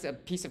writes a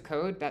piece of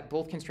code that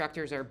both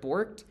constructors are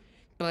borked,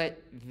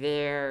 but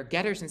their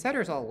getters and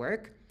setters all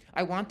work,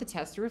 I want the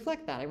test to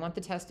reflect that. I want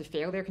the test to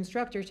fail their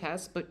constructor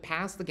tests, but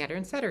pass the getter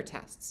and setter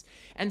tests.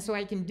 And so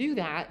I can do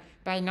that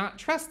by not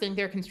trusting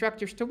their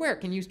constructors to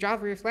work and use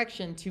Java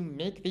Reflection to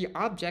make the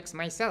objects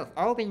myself.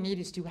 All they need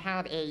is to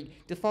have a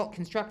default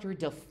constructor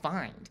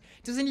defined.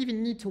 It doesn't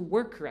even need to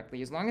work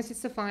correctly. As long as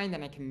it's defined,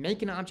 then I can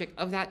make an object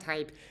of that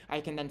type.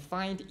 I can then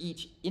find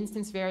each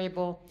instance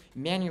variable,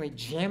 manually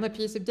jam a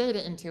piece of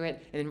data into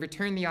it, and then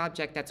return the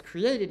object that's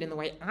created in the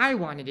way I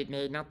wanted it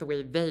made, not the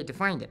way they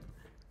defined it.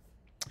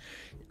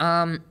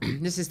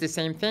 This is the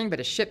same thing, but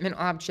a shipment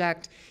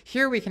object.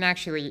 Here we can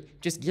actually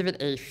just give it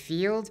a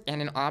field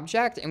and an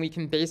object, and we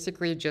can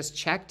basically just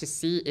check to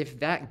see if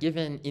that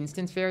given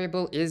instance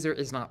variable is or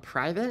is not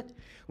private.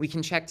 We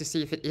can check to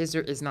see if it is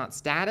or is not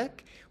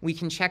static. We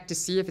can check to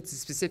see if it's a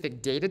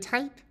specific data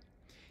type.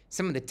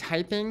 Some of the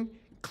typing,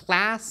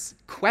 class,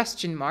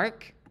 question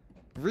mark,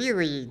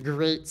 really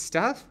great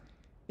stuff.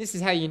 This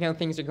is how you know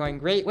things are going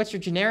great. What's your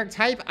generic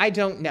type? I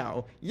don't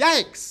know.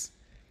 Yikes!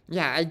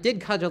 Yeah, I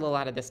did cudgel a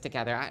lot of this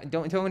together.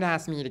 Don't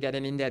ask me to get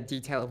an in-depth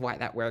detail of why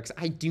that works.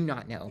 I do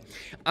not know.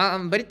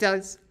 But it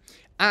does.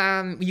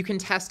 You can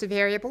test a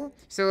variable.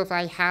 So if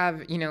I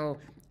have,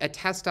 a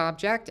test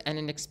object and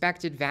an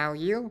expected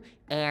value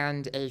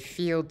and a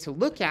field to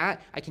look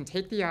at, I can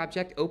take the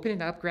object, open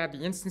it up, grab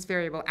the instance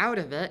variable out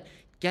of it,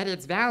 get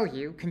its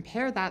value,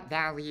 compare that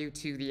value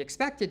to the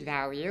expected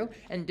value,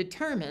 and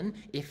determine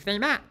if they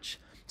match.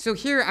 So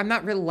here, I'm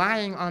not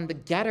relying on the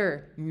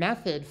getter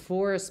method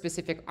for a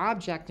specific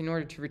object in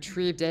order to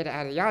retrieve data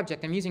out of the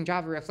object. I'm using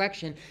Java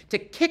reflection to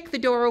kick the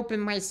door open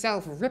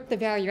myself, rip the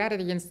value out of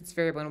the instance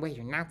variable in a way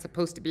you're not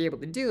supposed to be able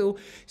to do,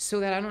 so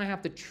that I don't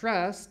have to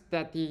trust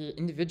that the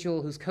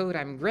individual whose code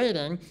I'm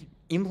grading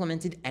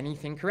implemented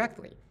anything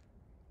correctly.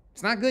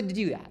 It's not good to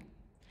do that.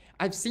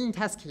 I've seen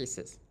test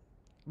cases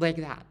like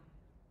that,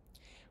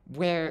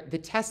 where the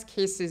test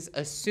cases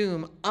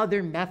assume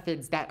other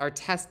methods that are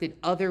tested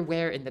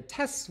otherwhere in the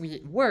test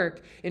suite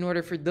work in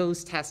order for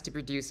those tests to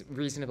produce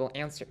reasonable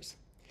answers.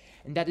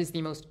 And that is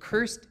the most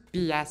cursed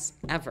BS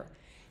ever.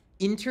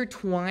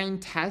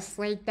 Intertwined tests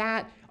like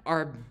that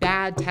are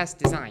bad test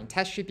design.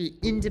 Tests should be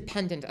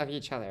independent of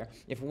each other.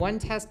 If one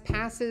test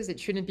passes, it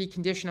shouldn't be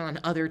conditional on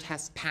other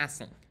tests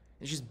passing.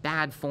 It's just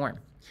bad form.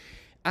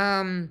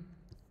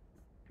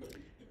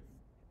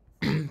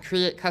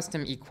 Create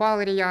custom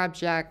equality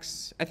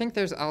objects. I think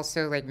there's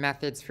also like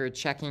methods for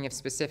checking if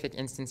specific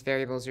instance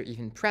variables are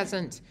even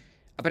present,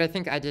 but I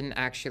think I didn't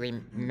actually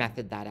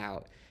method that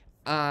out.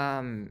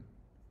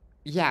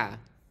 Yeah.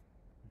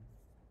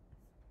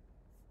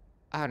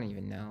 I don't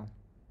even know.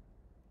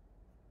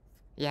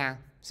 Yeah,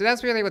 so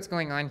that's really what's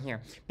going on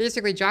here.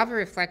 Basically, Java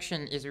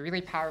Reflection is a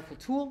really powerful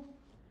tool.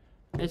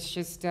 It's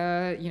just,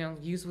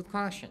 used with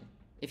caution.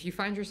 If you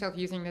find yourself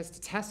using this to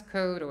test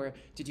code or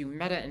to do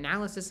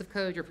meta-analysis of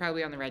code, you're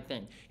probably on the right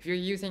thing. If you're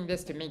using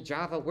this to make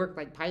Java work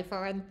like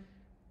Python,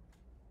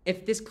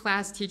 if this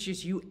class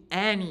teaches you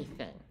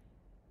anything,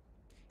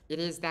 it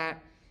is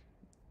that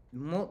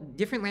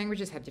different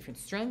languages have different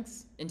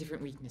strengths and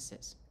different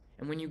weaknesses.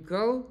 And when you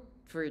go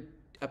for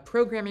a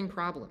programming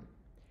problem,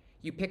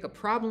 you pick a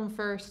problem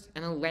first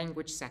and a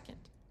language second,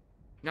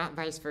 not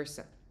vice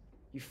versa.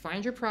 You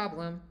find your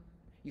problem,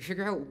 you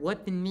figure out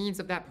what the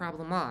needs of that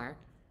problem are,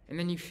 and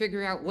then you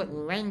figure out what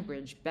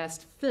language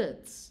best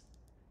fits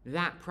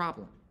that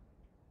problem.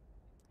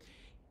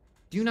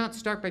 Do not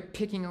start by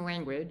picking a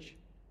language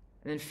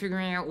and then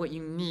figuring out what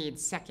you need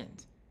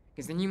second,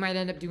 because then you might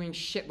end up doing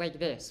shit like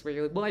this, where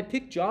you're like, well, I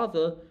picked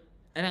Java,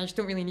 and I just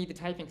don't really need the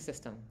typing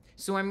system.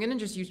 So I'm going to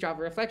just use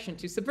Java Reflection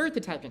to subvert the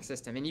typing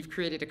system, and you've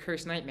created a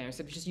cursed nightmare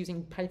instead of just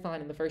using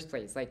Python in the first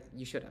place, like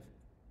you should have.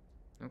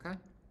 Okay?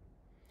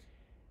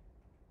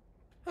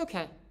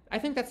 Okay. I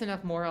think that's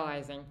enough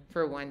moralizing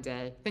for one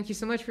day. Thank you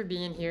so much for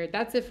being here.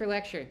 That's it for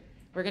lecture.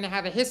 We're going to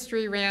have a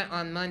history rant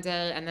on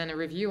Monday and then a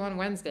review on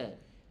Wednesday.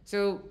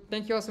 So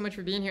thank you all so much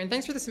for being here, and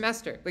thanks for the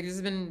semester. Like this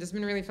has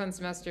been a really fun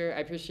semester.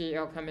 I appreciate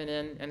y'all coming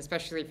in, and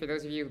especially for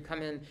those of you who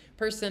come in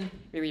person,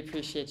 really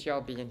appreciate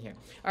y'all being here.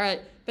 All right,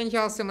 thank you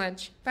all so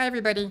much. Bye,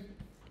 everybody.